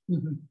didn't.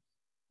 Mm-hmm.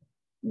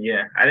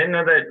 Yeah, I didn't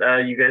know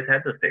that you guys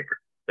had this paper.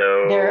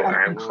 So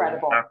they're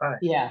incredible.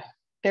 Yeah,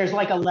 there's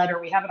like a letter.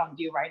 We have it on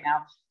view right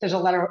now. There's a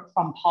letter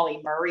from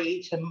Polly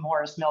Murray to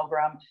Morris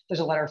Milgram.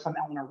 There's a letter from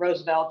Eleanor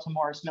Roosevelt to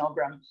Morris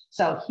Milgram.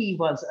 So he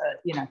was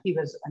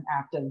an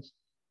active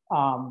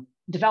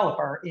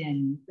developer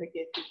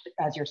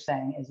as you're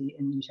saying,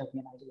 in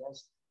utopian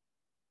ideas.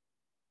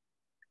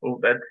 Well,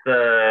 that's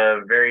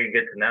very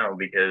good to know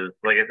because,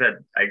 like I said,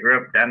 I grew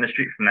up down the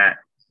street from that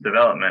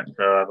development,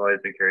 so I've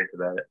always been curious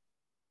about it.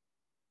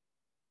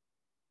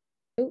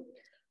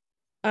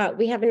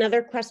 We have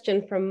another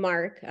question from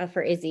Mark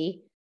for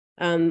Izzy.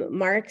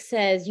 Mark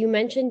says, you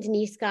mentioned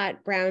Denise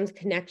Scott Brown's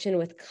connection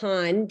with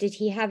Kahn. Did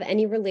he have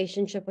any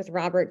relationship with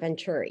Robert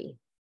Venturi?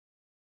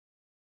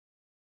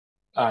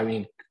 I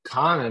mean,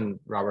 Kahn and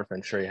Robert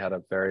Venturi had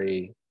a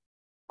very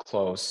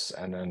close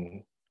and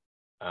then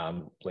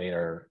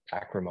later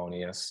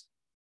acrimonious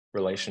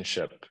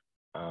relationship.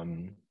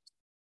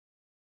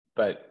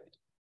 But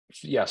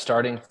yeah,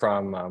 starting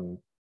from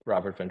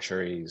Robert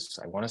Venturi's,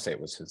 I want to say it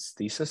was his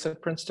thesis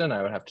at Princeton.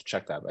 I would have to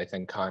check that, but I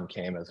think Kahn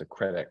came as a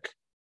critic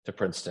to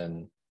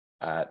Princeton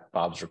at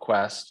Bob's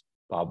request.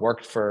 Bob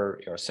worked for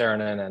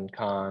Saarinen and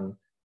Kahn.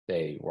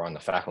 They were on the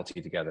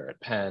faculty together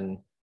at Penn.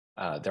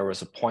 There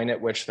was a point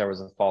at which there was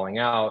a falling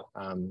out.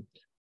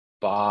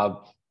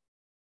 Bob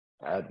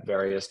at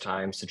various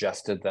times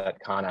suggested that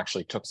Kahn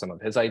actually took some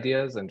of his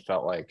ideas and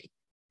felt like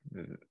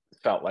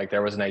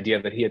there was an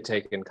idea that he had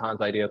taken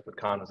Kahn's ideas, but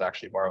Kahn was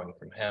actually borrowing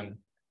from him.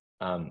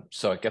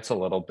 So it gets a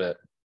little bit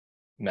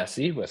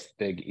messy with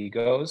big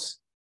egos,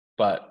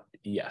 but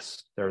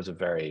yes, there's a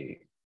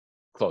very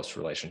close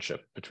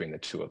relationship between the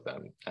two of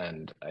them.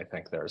 And I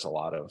think there's a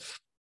lot of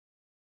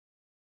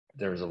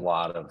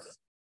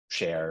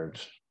shared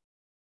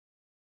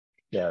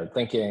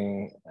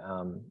thinking,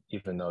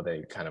 even though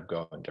they kind of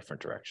go in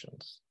different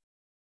directions.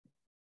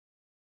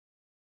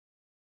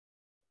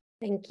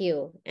 Thank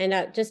you.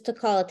 And just to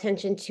call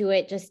attention to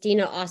it,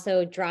 Justina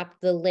also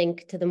dropped the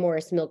link to the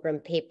Morris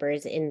Milgram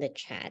papers in the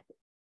chat.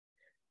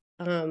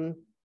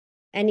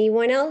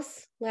 Anyone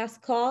else?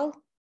 Last call?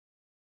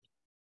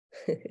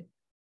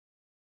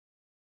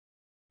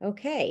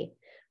 Okay.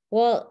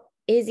 Well,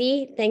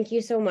 Izzy, thank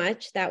you so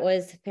much. That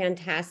was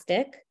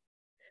fantastic.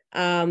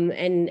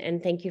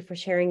 And thank you for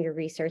sharing your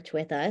research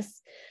with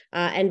us.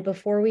 And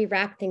before we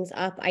wrap things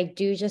up, I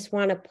do just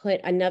want to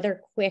put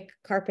another quick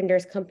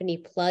Carpenters Company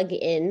plug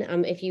in.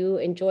 If you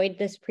enjoyed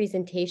this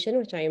presentation,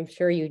 which I am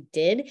sure you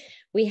did,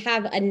 we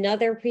have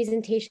another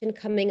presentation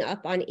coming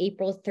up on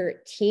April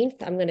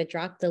 13th. I'm going to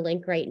drop the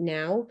link right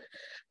now.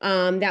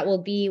 That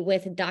will be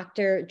with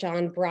Dr.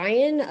 John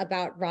Bryan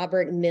about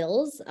Robert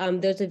Mills.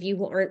 Those of you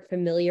who aren't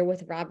familiar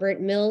with Robert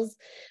Mills,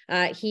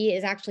 he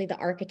is actually the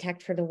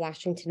architect for the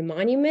Washington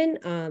Monument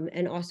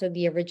and also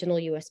the original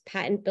U.S.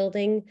 Patent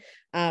Building,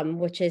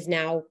 which is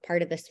now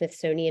part of the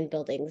Smithsonian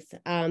buildings.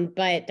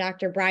 But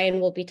Dr. Bryan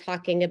will be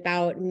talking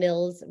about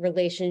Mills'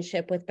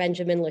 relationship with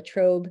Benjamin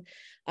Latrobe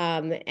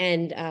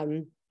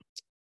and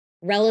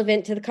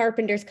relevant to the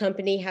Carpenters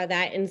Company, how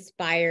that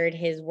inspired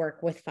his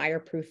work with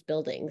fireproof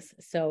buildings.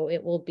 So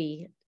it will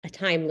be a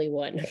timely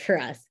one for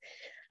us.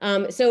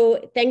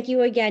 So thank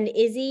you again,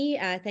 Izzy.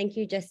 Thank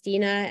you,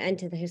 Justina, and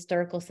to the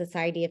Historical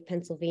Society of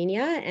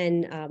Pennsylvania,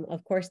 and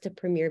of course to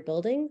Premier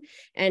Building.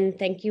 And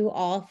thank you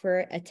all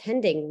for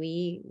attending.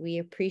 We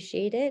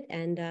appreciate it,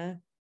 and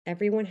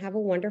everyone have a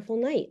wonderful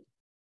night.